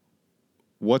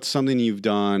 What's something you've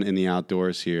done in the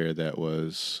outdoors here that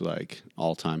was like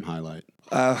all-time highlight?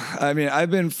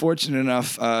 I've been fortunate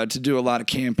enough to do a lot of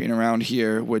camping around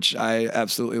here, which I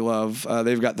absolutely love.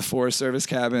 They've got the Forest Service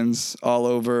cabins all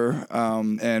over,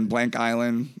 and Blank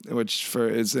Island, which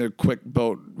is a quick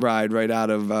boat ride right out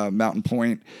of Mountain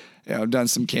Point. I've done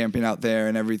some camping out there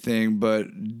and everything,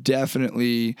 but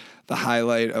definitely the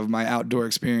highlight of my outdoor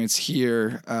experience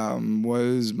here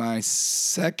was my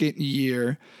second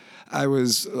year. I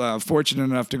was fortunate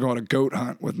enough to go on a goat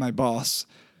hunt with my boss.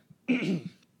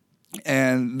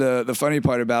 And the funny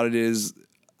part about it is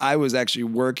I was actually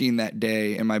working that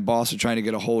day, and my boss was trying to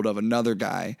get a hold of another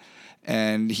guy,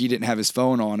 and he didn't have his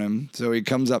phone on him. So he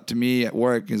comes up to me at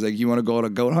work. He's like, "You want to go on a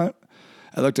goat hunt?"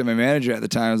 I looked at my manager at the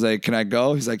time. I was like, "Can I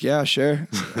go?" He's like, "Yeah, sure."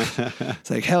 It's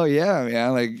like, hell yeah,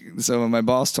 man. So my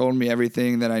boss told me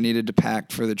everything that I needed to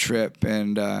pack for the trip,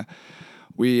 and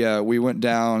we went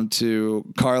down to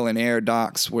Carlin Air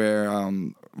Docks where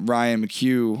Ryan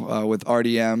McHugh with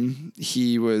RDM,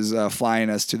 he was flying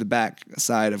us to the back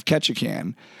side of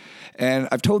Ketchikan. And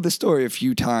I've told this story a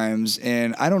few times,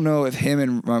 and I don't know if him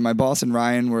and my boss and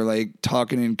Ryan were like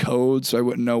talking in code so I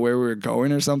wouldn't know where we were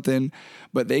going or something,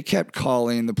 but they kept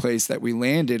calling the place that we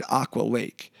landed Aqua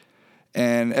Lake.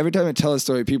 And every time I tell a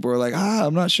story, people are like,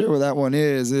 I'm not sure where that one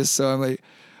is. So I'm like,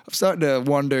 I'm starting to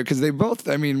wonder, because they both,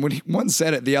 when one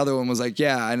said it, the other one was like,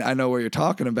 yeah, I know where you're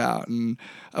talking about. And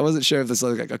I wasn't sure if this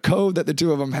was like a code that the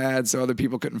two of them had so other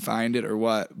people couldn't find it or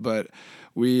what. But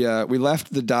we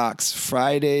left the docks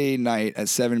Friday night at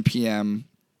 7 p.m.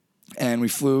 and we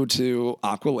flew to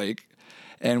Aqua Lake.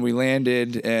 And we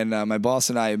landed, and my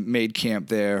boss and I made camp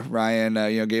there. Ryan,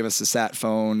 gave us a sat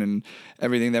phone and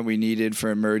everything that we needed for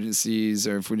emergencies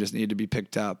or if we just needed to be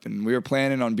picked up. And we were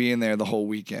planning on being there the whole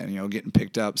weekend, getting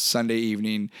picked up Sunday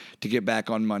evening to get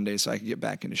back on Monday so I could get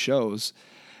back into shows.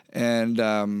 And,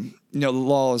 the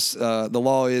law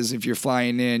is if you're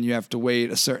flying in, you have to wait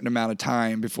a certain amount of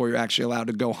time before you're actually allowed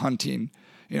to go hunting.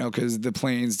 Because the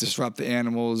planes disrupt the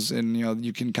animals and,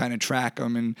 you can kind of track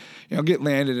them and, get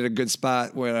landed at a good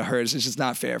spot where it hurts. It's just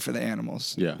not fair for the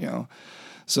animals. Yeah.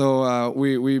 So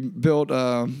we built,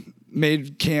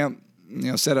 made camp,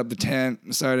 set up the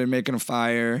tent, started making a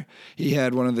fire. He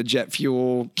had one of the jet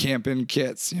fuel camping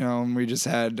kits, and we just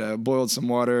had boiled some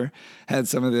water, had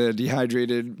some of the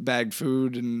dehydrated bagged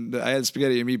food, and I had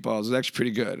spaghetti and meatballs. It was actually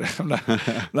pretty good. I'm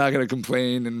not going to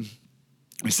complain. And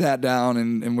we sat down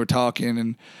and we're talking,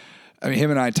 and him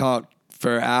and I talked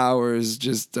for hours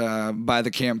just by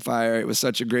the campfire. It was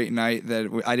such a great night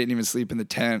that I didn't even sleep in the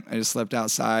tent. I just slept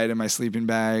outside in my sleeping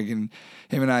bag, and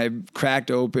him and I cracked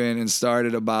open and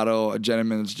started a bottle of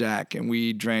Gentleman's Jack, and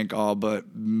we drank all but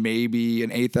maybe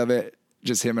an eighth of it,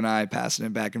 just him and I passing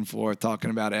it back and forth, talking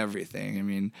about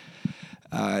everything.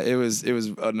 It was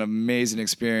an amazing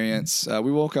experience.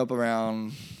 We woke up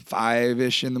around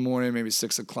 5-ish in the morning, maybe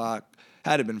 6 o'clock.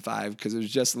 Had to have been 5 because it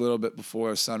was just a little bit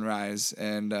before sunrise.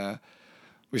 And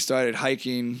we started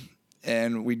hiking,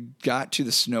 and we got to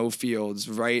the snowfields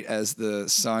right as the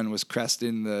sun was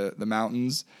cresting the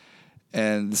mountains.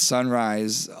 And the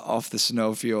sunrise off the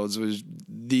snowfields was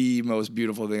the most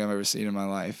beautiful thing I've ever seen in my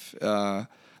life. The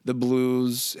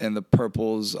blues and the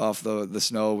purples off the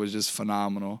snow was just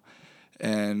phenomenal.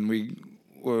 And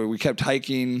we kept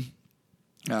hiking.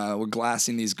 We're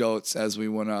glassing these goats as we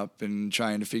went up and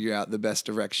trying to figure out the best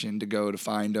direction to go to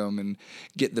find them and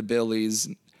get the billies.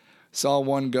 Saw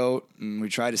one goat, and we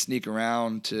tried to sneak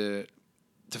around to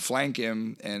to flank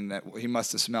him, and that he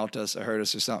must have smelt us or heard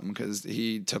us or something because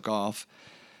he took off.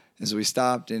 And so we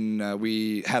stopped and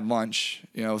we had lunch,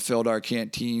 filled our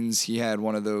canteens. He had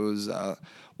one of those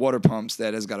water pumps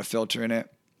that has got a filter in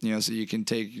it, so you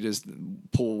just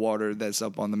pull water that's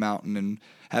up on the mountain and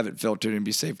have it filtered and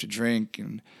be safe to drink.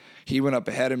 And he went up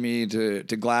ahead of me to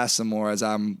glass some more as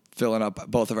I'm filling up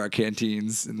both of our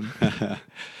canteens. And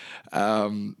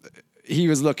he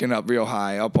was looking up real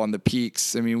high, up on the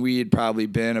peaks. I mean, we had probably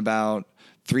been about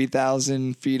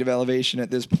 3,000 feet of elevation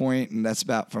at this point, and that's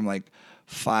about from like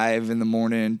 5 in the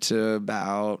morning to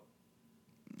about,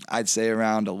 I'd say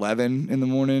around 11 in the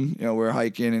morning. We're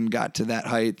hiking and got to that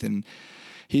height, and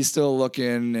he's still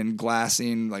looking and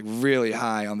glassing like really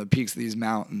high on the peaks of these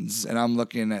mountains. And I'm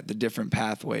looking at the different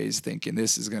pathways thinking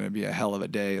this is going to be a hell of a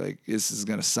day. Like, this is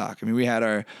going to suck. I mean, we had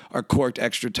our corked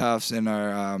extra toughs and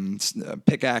our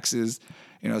pickaxes,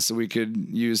 so we could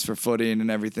use for footing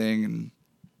and everything. And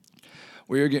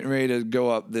we were getting ready to go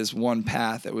up this one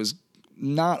path that was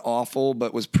not awful,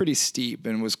 but was pretty steep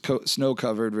and was snow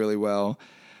covered really well.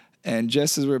 And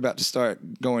just as we were about to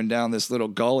start going down this little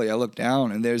gully, I looked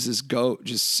down and there's this goat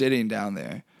just sitting down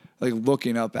there, like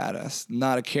looking up at us,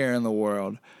 not a care in the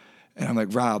world. And I'm like,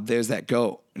 Rob, there's that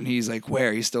goat. And he's like,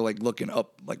 where? He's still like looking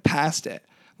up, like past it.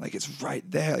 Like, it's right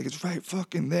there. Like, it's right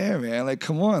fucking there, man. Like,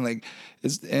 come on. Like,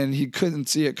 and he couldn't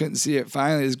see it.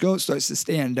 Finally, his goat starts to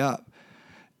stand up.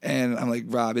 And I'm like,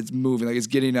 Rob, it's moving. Like, it's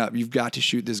getting up. You've got to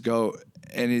shoot this goat.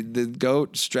 And the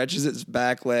goat stretches its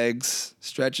back legs,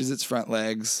 stretches its front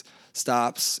legs,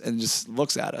 stops, and just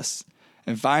looks at us.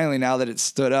 And finally, now that it's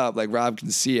stood up, like Rob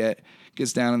can see it,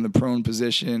 gets down in the prone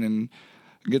position and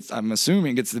I'm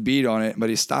assuming gets the bead on it, but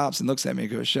he stops and looks at me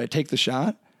and goes, should I take the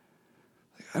shot?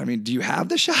 I mean, do you have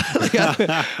the shot? Like,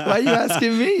 why are you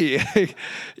asking me? Like,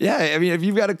 yeah, I mean, if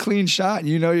you've got a clean shot and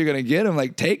you're going to get him,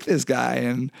 like, take this guy.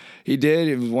 And he did.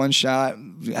 It was one shot,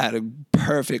 had a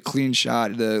perfect clean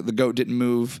shot. The goat didn't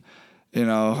move,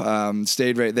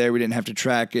 stayed right there. We didn't have to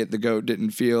track it. The goat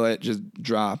didn't feel it, just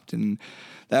dropped. And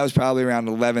that was probably around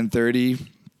 11:30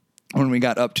 when we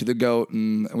got up to the goat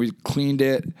and we cleaned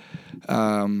it.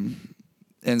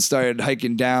 And started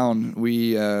hiking down.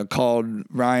 We called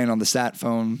Ryan on the sat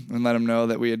phone and let him know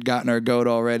that we had gotten our goat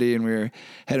already and we were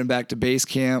heading back to base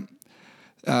camp.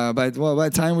 By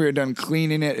the time we were done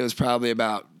cleaning it, it was probably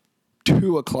about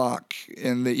 2:00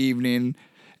 in the evening,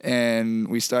 and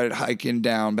we started hiking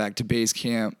down back to base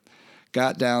camp.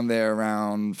 Got down there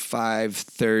around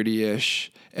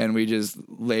 5:30-ish, and we just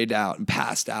laid out and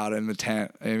passed out in the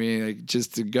tent. I mean, like,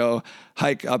 just to go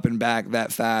hike up and back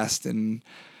that fast, and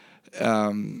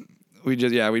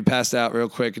we passed out real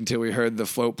quick until we heard the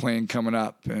float plane coming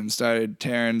up and started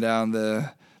tearing down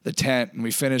the tent, and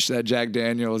we finished that Jack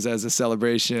Daniels as a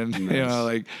celebration.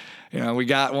 Nice. We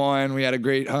got one, we had a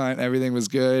great hunt, everything was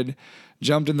good.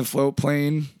 Jumped in the float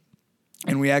plane,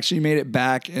 and we actually made it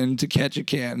back into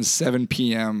Ketchikan 7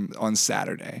 p.m. on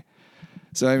Saturday.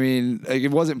 So, I mean, like,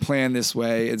 it wasn't planned this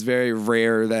way. It's very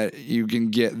rare that you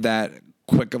can get that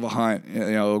quick of a hunt,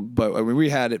 but I mean, we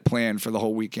had it planned for the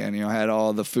whole weekend, had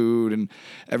all the food and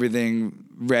everything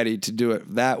ready to do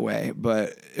it that way.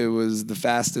 But it was the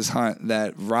fastest hunt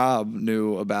that Rob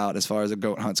knew about as far as a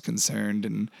goat hunt's concerned.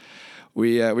 And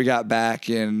we got back,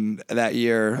 and that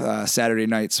year, Saturday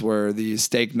nights were the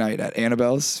steak night at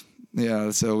Annabelle's.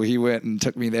 So he went and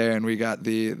took me there, and we got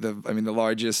the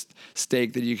largest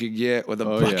steak that you could get with a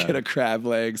bucket of crab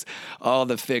legs, all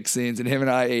the fixings, and him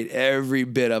and I ate every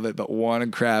bit of it but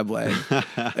one crab leg.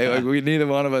 Neither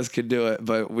one of us could do it,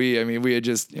 but we had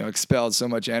just expelled so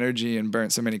much energy and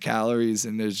burnt so many calories,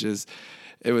 and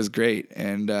it was great.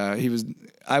 And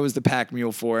I was the pack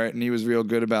mule for it, and he was real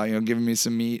good about giving me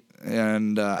some meat,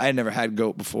 and I had never had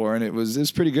goat before, and it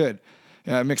was pretty good.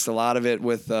 I mixed a lot of it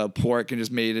with pork and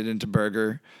just made it into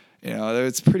burger.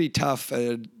 It's pretty tough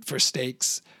for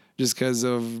steaks just because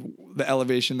of the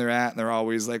elevation they're at, and they're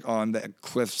always like on the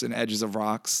cliffs and edges of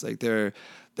rocks. Like their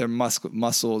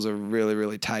muscles are really,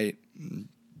 really tight.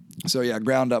 So yeah,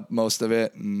 ground up most of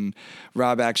it, and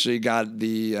Rob actually got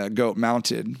the goat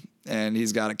mounted, and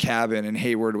he's got a cabin in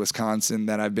Hayward, Wisconsin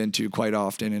that I've been to quite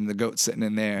often, and the goat's sitting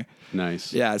in there.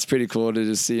 Nice. Yeah, it's pretty cool to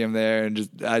just see him there, and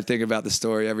I think about the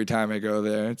story every time I go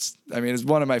there. It's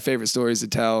one of my favorite stories to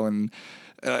tell, and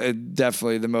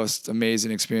definitely the most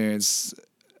amazing experience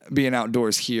being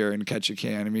outdoors here in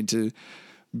Ketchikan. I mean, to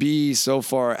be so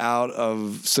far out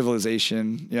of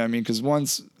civilization, because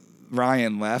once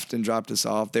Ryan left and dropped us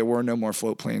off, there were no more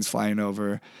float planes flying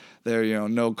over. There,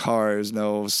 no cars,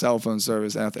 no cell phone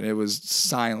service, nothing. It was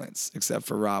silence except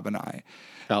for Rob and I.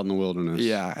 Out in the wilderness.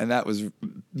 Yeah, and that was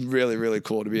really, really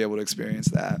cool to be able to experience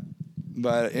that.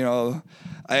 But,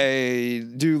 I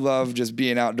do love just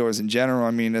being outdoors in general.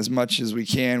 I mean, as much as we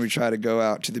can, we try to go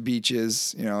out to the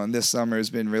beaches, and this summer has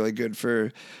been really good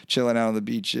for chilling out on the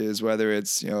beaches, whether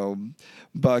it's,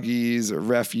 Buggies or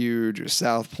Refuge or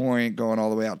South Point, going all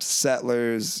the way out to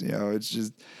Settlers. It's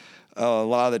just a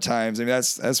lot of the times. I mean,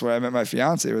 that's where I met my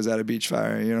fiance, was at a beach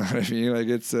fire. You know what I mean? Like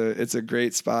it's a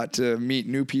great spot to meet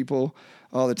new people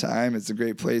all the time. It's a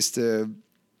great place to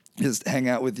just hang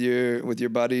out with your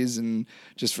buddies and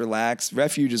just relax.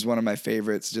 Refuge is one of my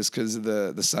favorites just because of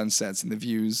the sunsets and the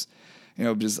views.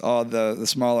 Just all the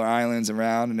smaller islands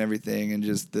around and everything, and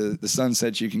just the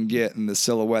sunsets you can get and the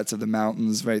silhouettes of the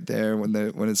mountains right there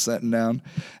when it's setting down.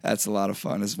 That's a lot of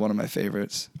fun. It's one of my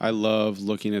favorites. I love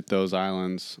looking at those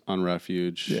islands on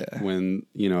Refuge. Yeah. When,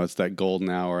 it's that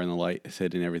golden hour and the light is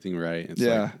hitting everything right. It's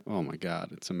like, oh my God,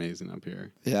 it's amazing up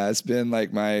here. Yeah, it's been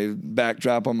like my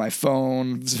backdrop on my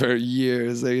phone for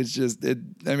years. Like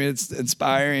it's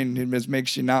inspiring. It just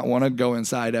makes you not want to go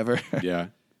inside ever. Yeah.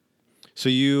 So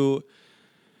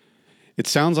it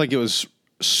sounds like it was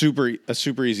a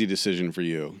super easy decision for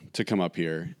you to come up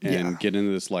here and get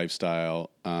into this lifestyle.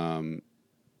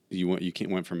 You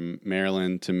went from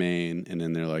Maryland to Maine, and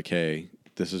then they're like, "Hey,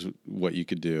 this is what you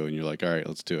could do," and you're like, "All right,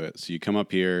 let's do it." So you come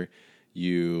up here,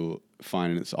 you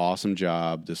find this awesome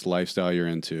job, this lifestyle you're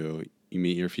into. You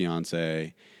meet your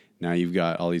fiance. Now you've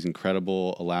got all these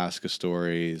incredible Alaska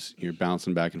stories. You're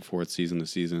bouncing back and forth season to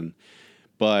season,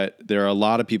 but there are a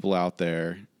lot of people out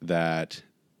there that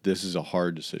this is a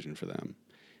hard decision for them.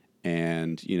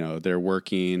 And, they're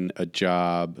working a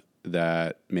job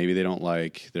that maybe they don't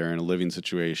like. They're in a living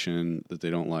situation that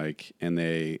they don't like. And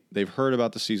they've heard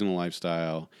about the seasonal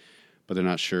lifestyle, but they're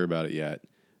not sure about it yet.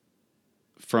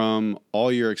 From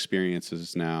all your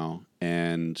experiences now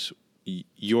and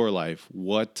your life,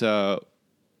 what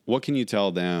can you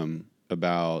tell them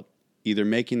about either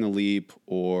making the leap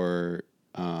or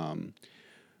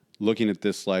looking at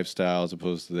this lifestyle as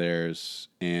opposed to theirs,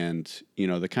 and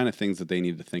the kind of things that they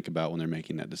need to think about when they're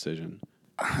making that decision?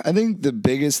 I think the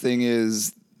biggest thing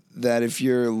is that if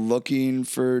you're looking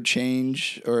for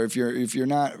change, or if you're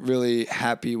not really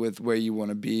happy with where you want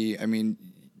to be, I mean,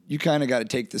 you kind of got to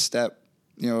take the step.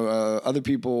 Other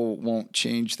people won't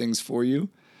change things for you.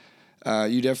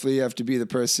 You definitely have to be the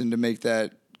person to make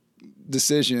that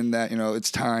decision that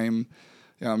it's time.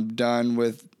 I'm done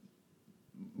with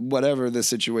whatever the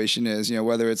situation is,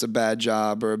 whether it's a bad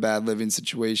job or a bad living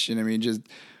situation. I mean, just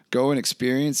go and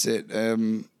experience it.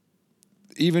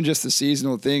 Even just the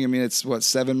seasonal thing. I mean, it's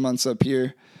 7 months up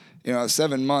here.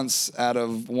 7 months out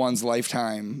of one's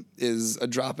lifetime is a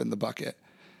drop in the bucket.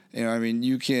 I mean,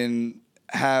 you can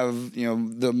have,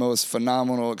 the most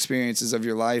phenomenal experiences of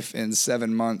your life in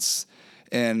 7 months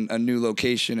in a new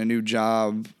location, a new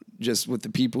job, just with the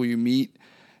people you meet,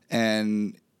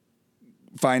 and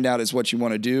find out it's what you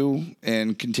want to do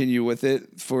and continue with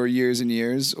it for years and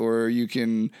years. Or you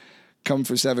can come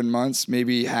for 7 months,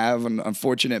 maybe have an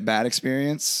unfortunate bad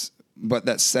experience, but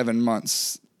that's 7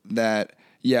 months that,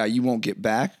 you won't get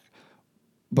back.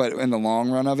 But in the long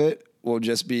run of it will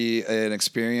just be an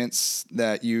experience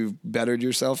that you've bettered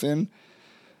yourself in.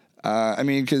 I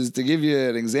mean, because to give you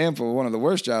an example, one of the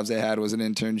worst jobs I had was an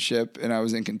internship, and I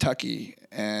was in Kentucky,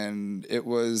 and it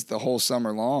was the whole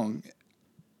summer long.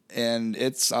 And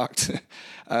it sucked.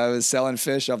 I was selling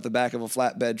fish off the back of a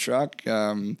flatbed truck.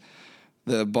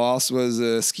 The boss was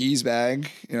a skis bag.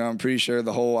 I'm pretty sure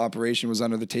the whole operation was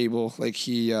under the table. Like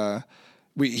he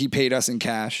paid us in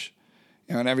cash,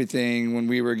 and everything when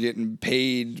we were getting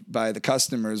paid by the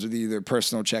customers with either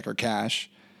personal check or cash.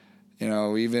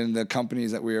 Even the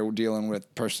companies that we were dealing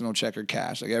with, personal check or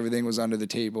cash. Like everything was under the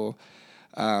table.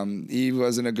 He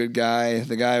wasn't a good guy.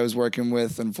 The guy I was working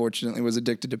with, unfortunately, was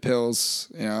addicted to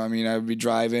pills. I would be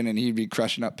driving and he'd be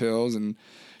crushing up pills and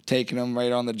taking them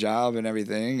right on the job and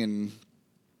everything. And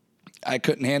I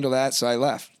couldn't handle that, so I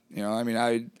left.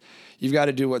 You've got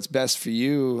to do what's best for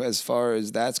you as far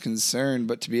as that's concerned.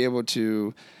 But to be able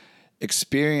to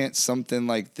experience something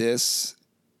like this,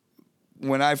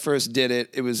 when I first did it,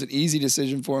 it was an easy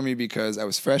decision for me because I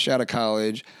was fresh out of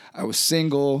college. I was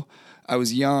single. I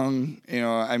was young,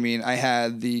 I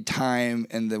had the time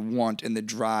and the want and the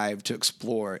drive to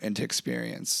explore and to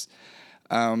experience.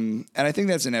 And I think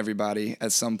that's in everybody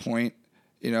at some point.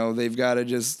 They've got to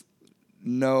just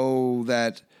know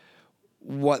that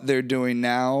what they're doing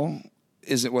now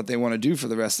isn't what they want to do for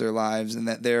the rest of their lives, and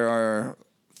that there are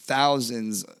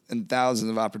thousands and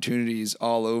thousands of opportunities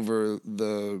all over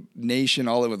the nation,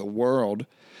 all over the world,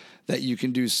 that you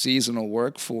can do seasonal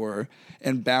work for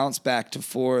and bounce back to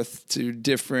forth to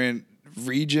different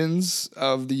regions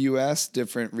of the U.S.,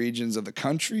 different regions of the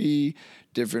country,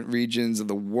 different regions of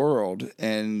the world,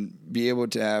 and be able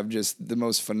to have just the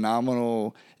most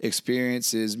phenomenal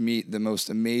experiences, meet the most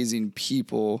amazing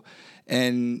people,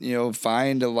 and, you know,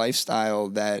 find a lifestyle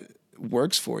that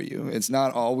works for you. It's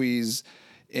not always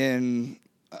in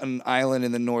an island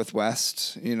in the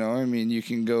Northwest. You know, I mean, you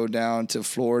can go down to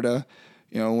Florida,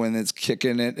 you know, when it's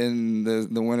kicking it in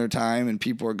the winter time and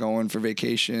people are going for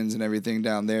vacations and everything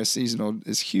down there. Seasonal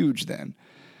is huge then.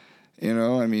 You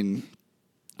know, I mean,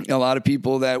 a lot of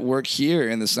people that work here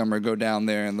in the summer go down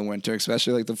there in the winter,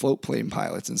 especially like the float plane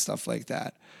pilots and stuff like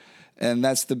that. And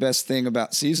that's the best thing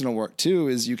about seasonal work too,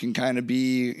 is you can kind of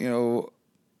be, you know,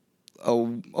 a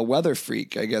weather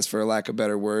freak, I guess, for lack of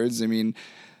better words. I mean,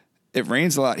 it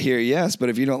rains a lot here, yes, but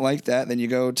if you don't like that, then you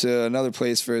go to another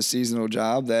place for a seasonal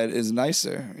job that is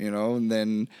nicer, you know. And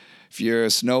then if you're a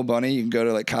snow bunny, you can go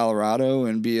to like Colorado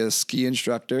and be a ski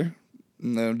instructor.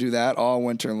 And they'll do that all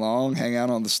winter long, hang out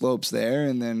on the slopes there,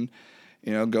 and then,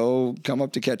 you know, come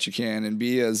up to Ketchikan and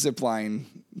be a zip line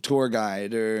tour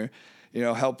guide, or, you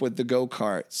know, help with the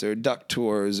go-karts or duck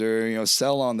tours, or, you know,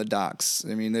 sell on the docks.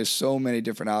 I mean, there's so many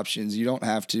different options. You don't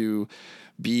have to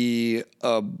be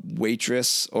a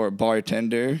waitress or a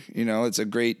bartender. You know, it's a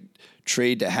great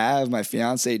trade to have. My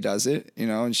fiance does it, you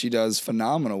know, and she does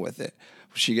phenomenal with it.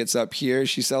 She gets up here,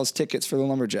 she sells tickets for the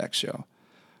Lumberjack Show.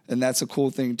 And that's a cool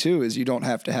thing too, is you don't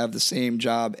have to have the same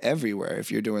job everywhere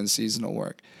if you're doing seasonal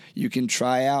work. You can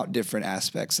try out different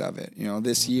aspects of it. You know,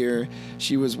 this year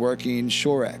she was working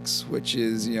Shorex, which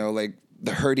is, you know, like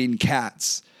the herding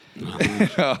cats. You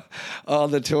know, all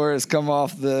the tourists come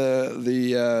off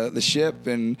the ship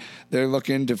and they're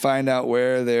looking to find out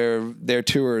where their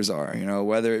tours are, you know,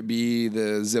 whether it be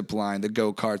the zip line, the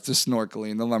go-karts, the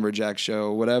snorkeling, the lumberjack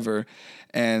show, whatever.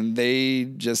 And they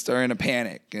just are in a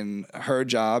panic. And her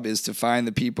job is to find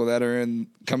the people that are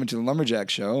coming to the lumberjack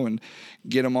show and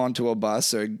get them onto a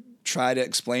bus, or try to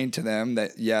explain to them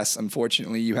that, yes,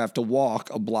 unfortunately, you have to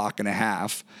walk a block and a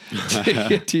half to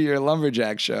get to your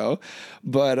lumberjack show.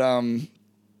 But,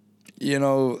 you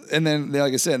know, and then,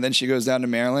 like I said, then she goes down to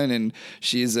Maryland and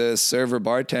she's a server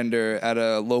bartender at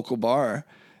a local bar,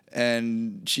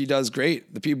 and she does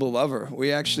great. The people love her.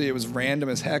 It was random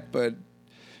as heck, but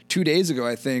 2 days ago,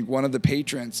 I think, one of the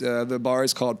patrons, the bar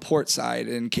is called Portside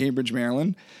in Cambridge,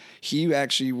 Maryland.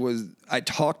 I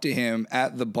talked to him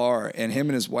at the bar, and him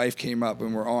and his wife came up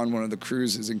and were on one of the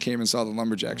cruises and came and saw the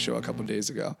Lumberjack Show a couple of days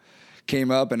ago.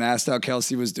 Came up and asked how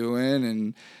Kelsey was doing,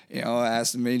 and, you know,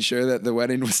 made sure that the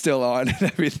wedding was still on and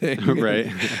everything. Right.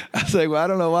 And I was like, well, I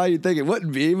don't know why you think it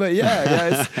wouldn't be, but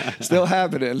yeah, it's still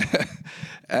happening.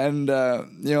 And,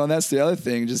 you know, and that's the other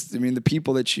thing. Just, I mean, the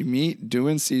people that you meet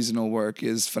doing seasonal work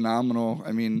is phenomenal.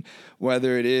 I mean,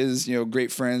 whether it is, you know,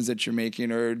 great friends that you're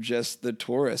making, or just the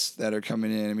tourists that are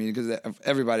coming in. I mean, because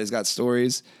everybody's got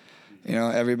stories, you know,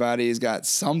 everybody's got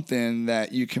something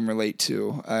that you can relate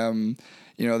to.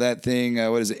 You know, that thing,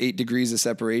 8 degrees of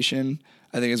separation,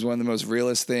 I think is one of the most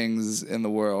realest things in the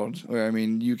world. Where, I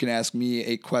mean, you can ask me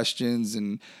 8 questions,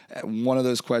 and one of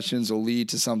those questions will lead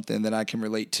to something that I can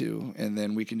relate to. And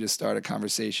then we can just start a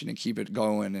conversation and keep it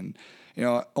going. And, you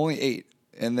know, only 8.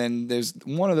 And then there's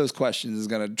one of those questions is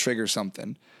going to trigger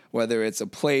something, whether it's a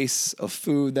place, a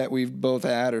food that we've both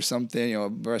had, or something, you know, a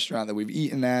restaurant that we've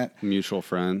eaten at. Mutual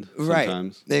friend. Right.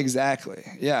 Sometimes. Exactly.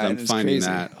 Yeah. I'm it's finding crazy.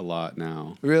 that a lot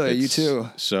now. Really? You too?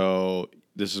 So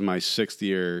this is my 6th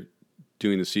year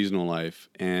doing the seasonal life,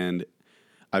 and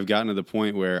I've gotten to the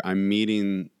point where I'm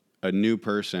meeting a new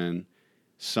person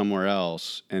somewhere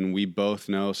else, and we both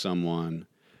know someone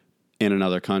in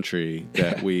another country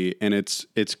that and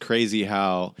it's crazy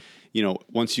how, you know,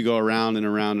 once you go around and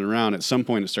around and around, at some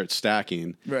point it starts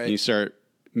stacking. Right. And you start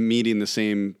meeting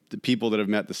the people that have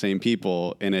met the same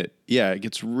people, and it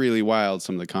gets really wild,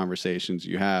 some of the conversations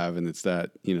you have, and it's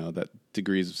that, you know, that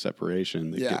degrees of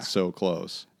separation that gets so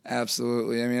close.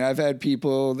 Absolutely. I mean, I've had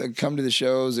people that come to the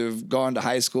shows who've gone to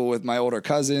high school with my older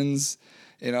cousins.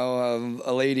 You know,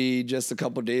 a lady just a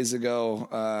couple days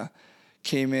ago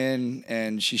came in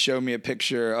and she showed me a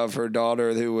picture of her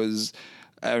daughter who was,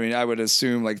 I mean, I would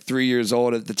assume like 3 years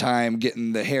old at the time,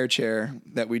 getting the hair chair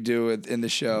that we do in the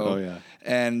show. Oh, yeah.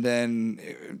 And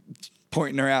then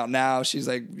pointing her out now, she's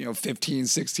like, you know, 15,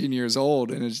 16 years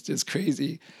old. And it's just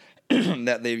crazy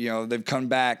that they've come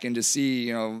back, and to see,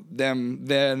 you know, them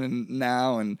then and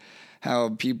now, and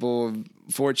how people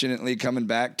fortunately coming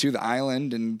back to the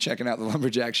island and checking out the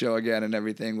Lumberjack Show again and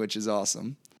everything, which is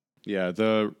awesome. Yeah,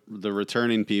 the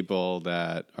returning people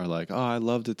that are like, oh, I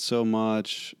loved it so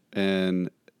much, and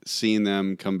seeing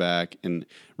them come back and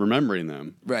remembering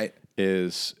them, right,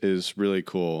 is really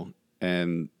cool.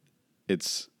 And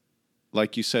it's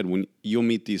like you said, when you'll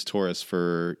meet these tourists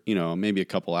for, maybe a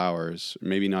couple hours,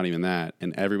 maybe not even that,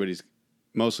 and everybody's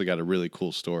mostly got a really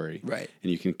cool story. Right.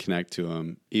 And you can connect to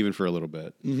them even for a little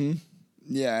bit. Mm-hmm.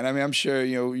 Yeah, and I mean, I'm sure,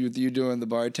 with you doing the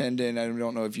bartending, I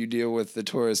don't know if you deal with the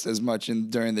tourists as much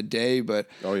during the day, but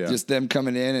just them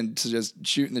coming in and just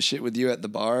shooting the shit with you at the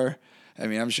bar. I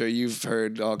mean, I'm sure you've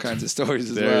heard all kinds of stories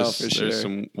as well, for sure.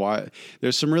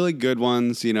 There's some really good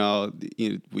ones.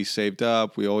 We saved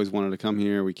up. We always wanted to come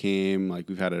here. We came. Like,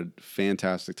 we've had a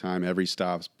fantastic time. Every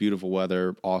stop's beautiful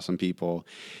weather, awesome people.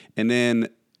 And then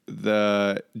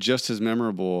just as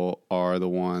memorable are the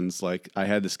ones, like, I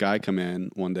had this guy come in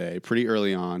one day pretty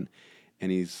early on,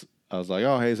 and I was like,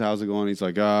 oh, hey, how's it going? He's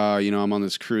like, I'm on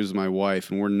this cruise with my wife,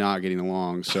 and we're not getting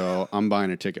along, so I'm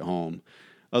buying her ticket home.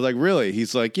 I was like, really?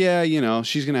 He's like, yeah,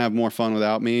 she's going to have more fun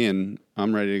without me, and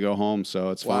I'm ready to go home,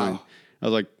 so it's fine. I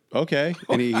was like, okay.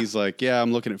 And he's like, yeah,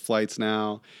 I'm looking at flights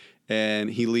now. And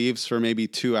he leaves for maybe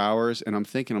 2 hours, and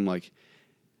I'm like,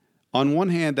 on one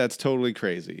hand, that's totally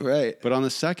crazy. Right. But on the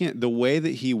second, the way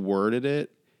that he worded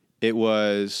it, it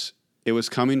was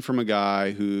coming from a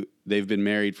guy who they've been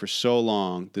married for so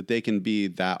long that they can be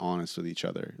that honest with each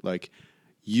other. Like,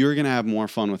 you're going to have more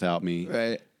fun without me.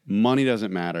 Right. Money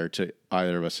doesn't matter to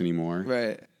either of us anymore.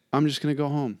 Right. I'm just going to go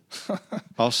home.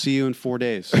 I'll see you in 4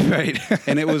 days. Right.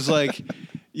 And it was like,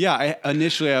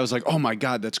 initially I was like, oh my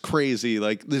God, that's crazy.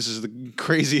 Like, this is the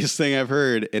craziest thing I've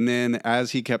heard. And then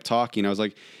as he kept talking, I was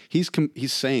like, he's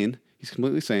sane. He's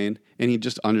completely sane. And he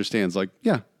just understands, like,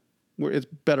 it's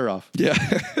better off. Yeah.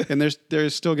 And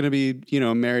there's still going to be,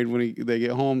 married when they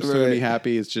get home, still going to be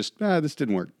happy. It's just, this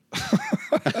didn't work.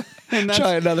 And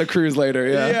try another cruise later.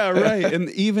 Yeah. Yeah, right. And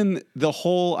even the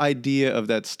whole idea of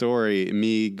that story,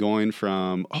 me going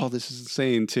from, oh, this is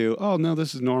insane, to, oh, no,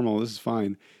 this is normal, this is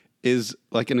fine, is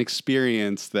like an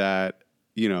experience that,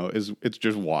 it's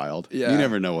just wild. Yeah. You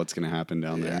never know what's going to happen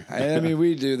down there. I mean,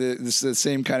 we do the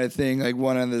same kind of thing. Like,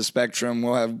 one end of the spectrum,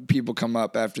 we'll have people come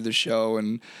up after the show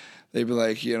and they'd be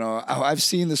like, I've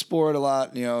seen the sport a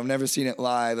lot, I've never seen it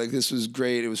live. Like, this was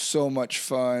great. It was so much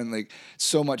fun, like,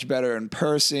 so much better in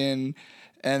person.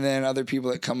 And then other people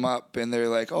that come up and they're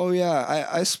like, oh, yeah,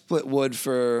 I split wood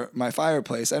for my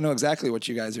fireplace. I know exactly what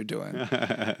you guys are doing.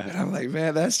 And I'm like,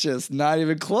 man, that's just not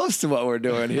even close to what we're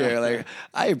doing here. Like,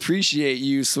 I appreciate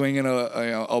you swinging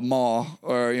a maul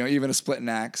or, even a splitting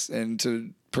axe and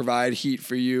to provide heat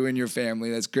for you and your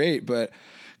family. That's great. But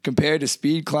compared to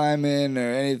speed climbing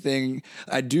or anything,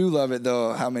 I do love it,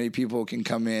 though, how many people can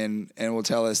come in and will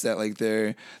tell us that, like,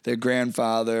 their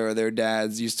grandfather or their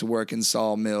dads used to work in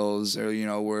sawmills or,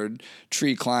 were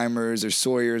tree climbers or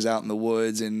sawyers out in the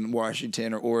woods in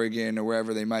Washington or Oregon or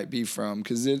wherever they might be from.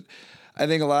 Because I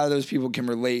think a lot of those people can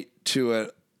relate to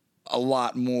it a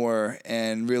lot more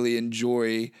and really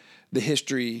enjoy the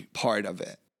history part of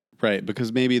it. Right,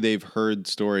 because maybe they've heard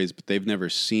stories, but they've never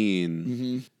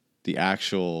seen the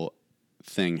actual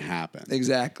thing happen.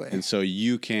 Exactly. And so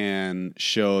you can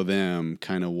show them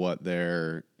kind of what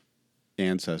their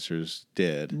ancestors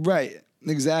did. Right.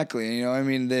 Exactly.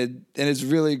 And it's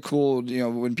really cool,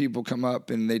 when people come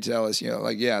up and they tell us,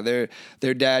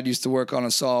 their dad used to work on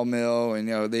a sawmill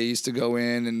and, they used to go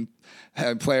in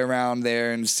and play around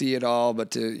there and see it all,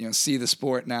 but to, see the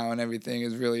sport now and everything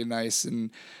is really nice. And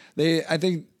I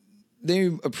think they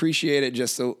appreciate it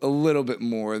just a little bit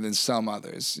more than some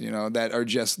others, that are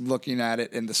just looking at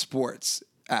it in the sports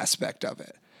aspect of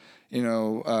it.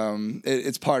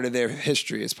 It's part of their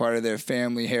history. It's part of their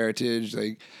family heritage.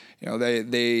 Like,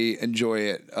 they enjoy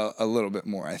it a little bit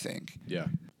more, I think. Yeah.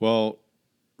 Well,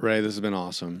 Ray, this has been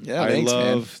awesome. Yeah, thanks, I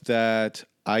love that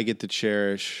I get to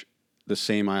cherish the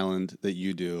same island that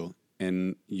you do,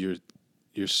 and you're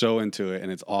so into it,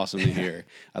 and it's awesome to hear.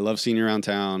 I love seeing you around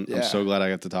town. Yeah. I'm so glad I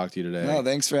got to talk to you today. No,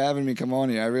 thanks for having me come on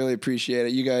here. I really appreciate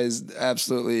it. You guys,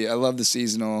 absolutely. I love the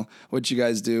seasonal. What you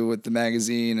guys do with the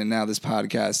magazine and now this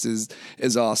podcast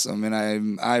is awesome,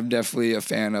 and I'm definitely a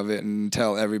fan of it, and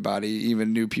tell everybody,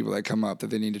 even new people that come up, that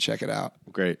they need to check it out.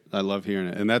 Great. I love hearing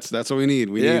it, and that's what we need.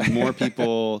 We need more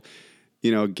people,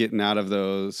 getting out of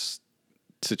those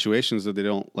situations that they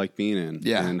don't like being in.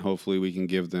 Yeah. And hopefully we can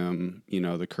give them,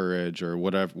 the courage or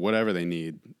whatever they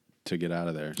need to get out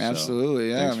of there.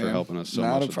 Absolutely. So, yeah. Thanks for helping us so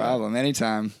much. Not a problem.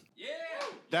 Anytime. Yeah.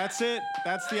 That's it.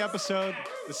 That's the episode.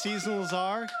 The seasonals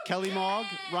are Kelly Mogg,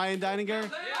 Ryan Deininger,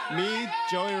 me,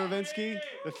 Joey Ravinsky.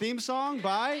 The theme song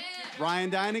by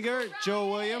Ryan Deininger, Joe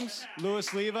Williams,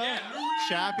 Louis Leva,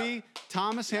 Chappie,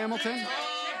 Thomas Hamilton.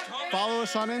 Follow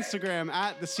us on Instagram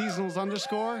at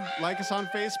 @theseasonals_. Like us on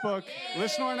Facebook.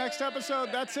 Listen to our next episode.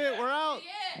 That's it. We're out.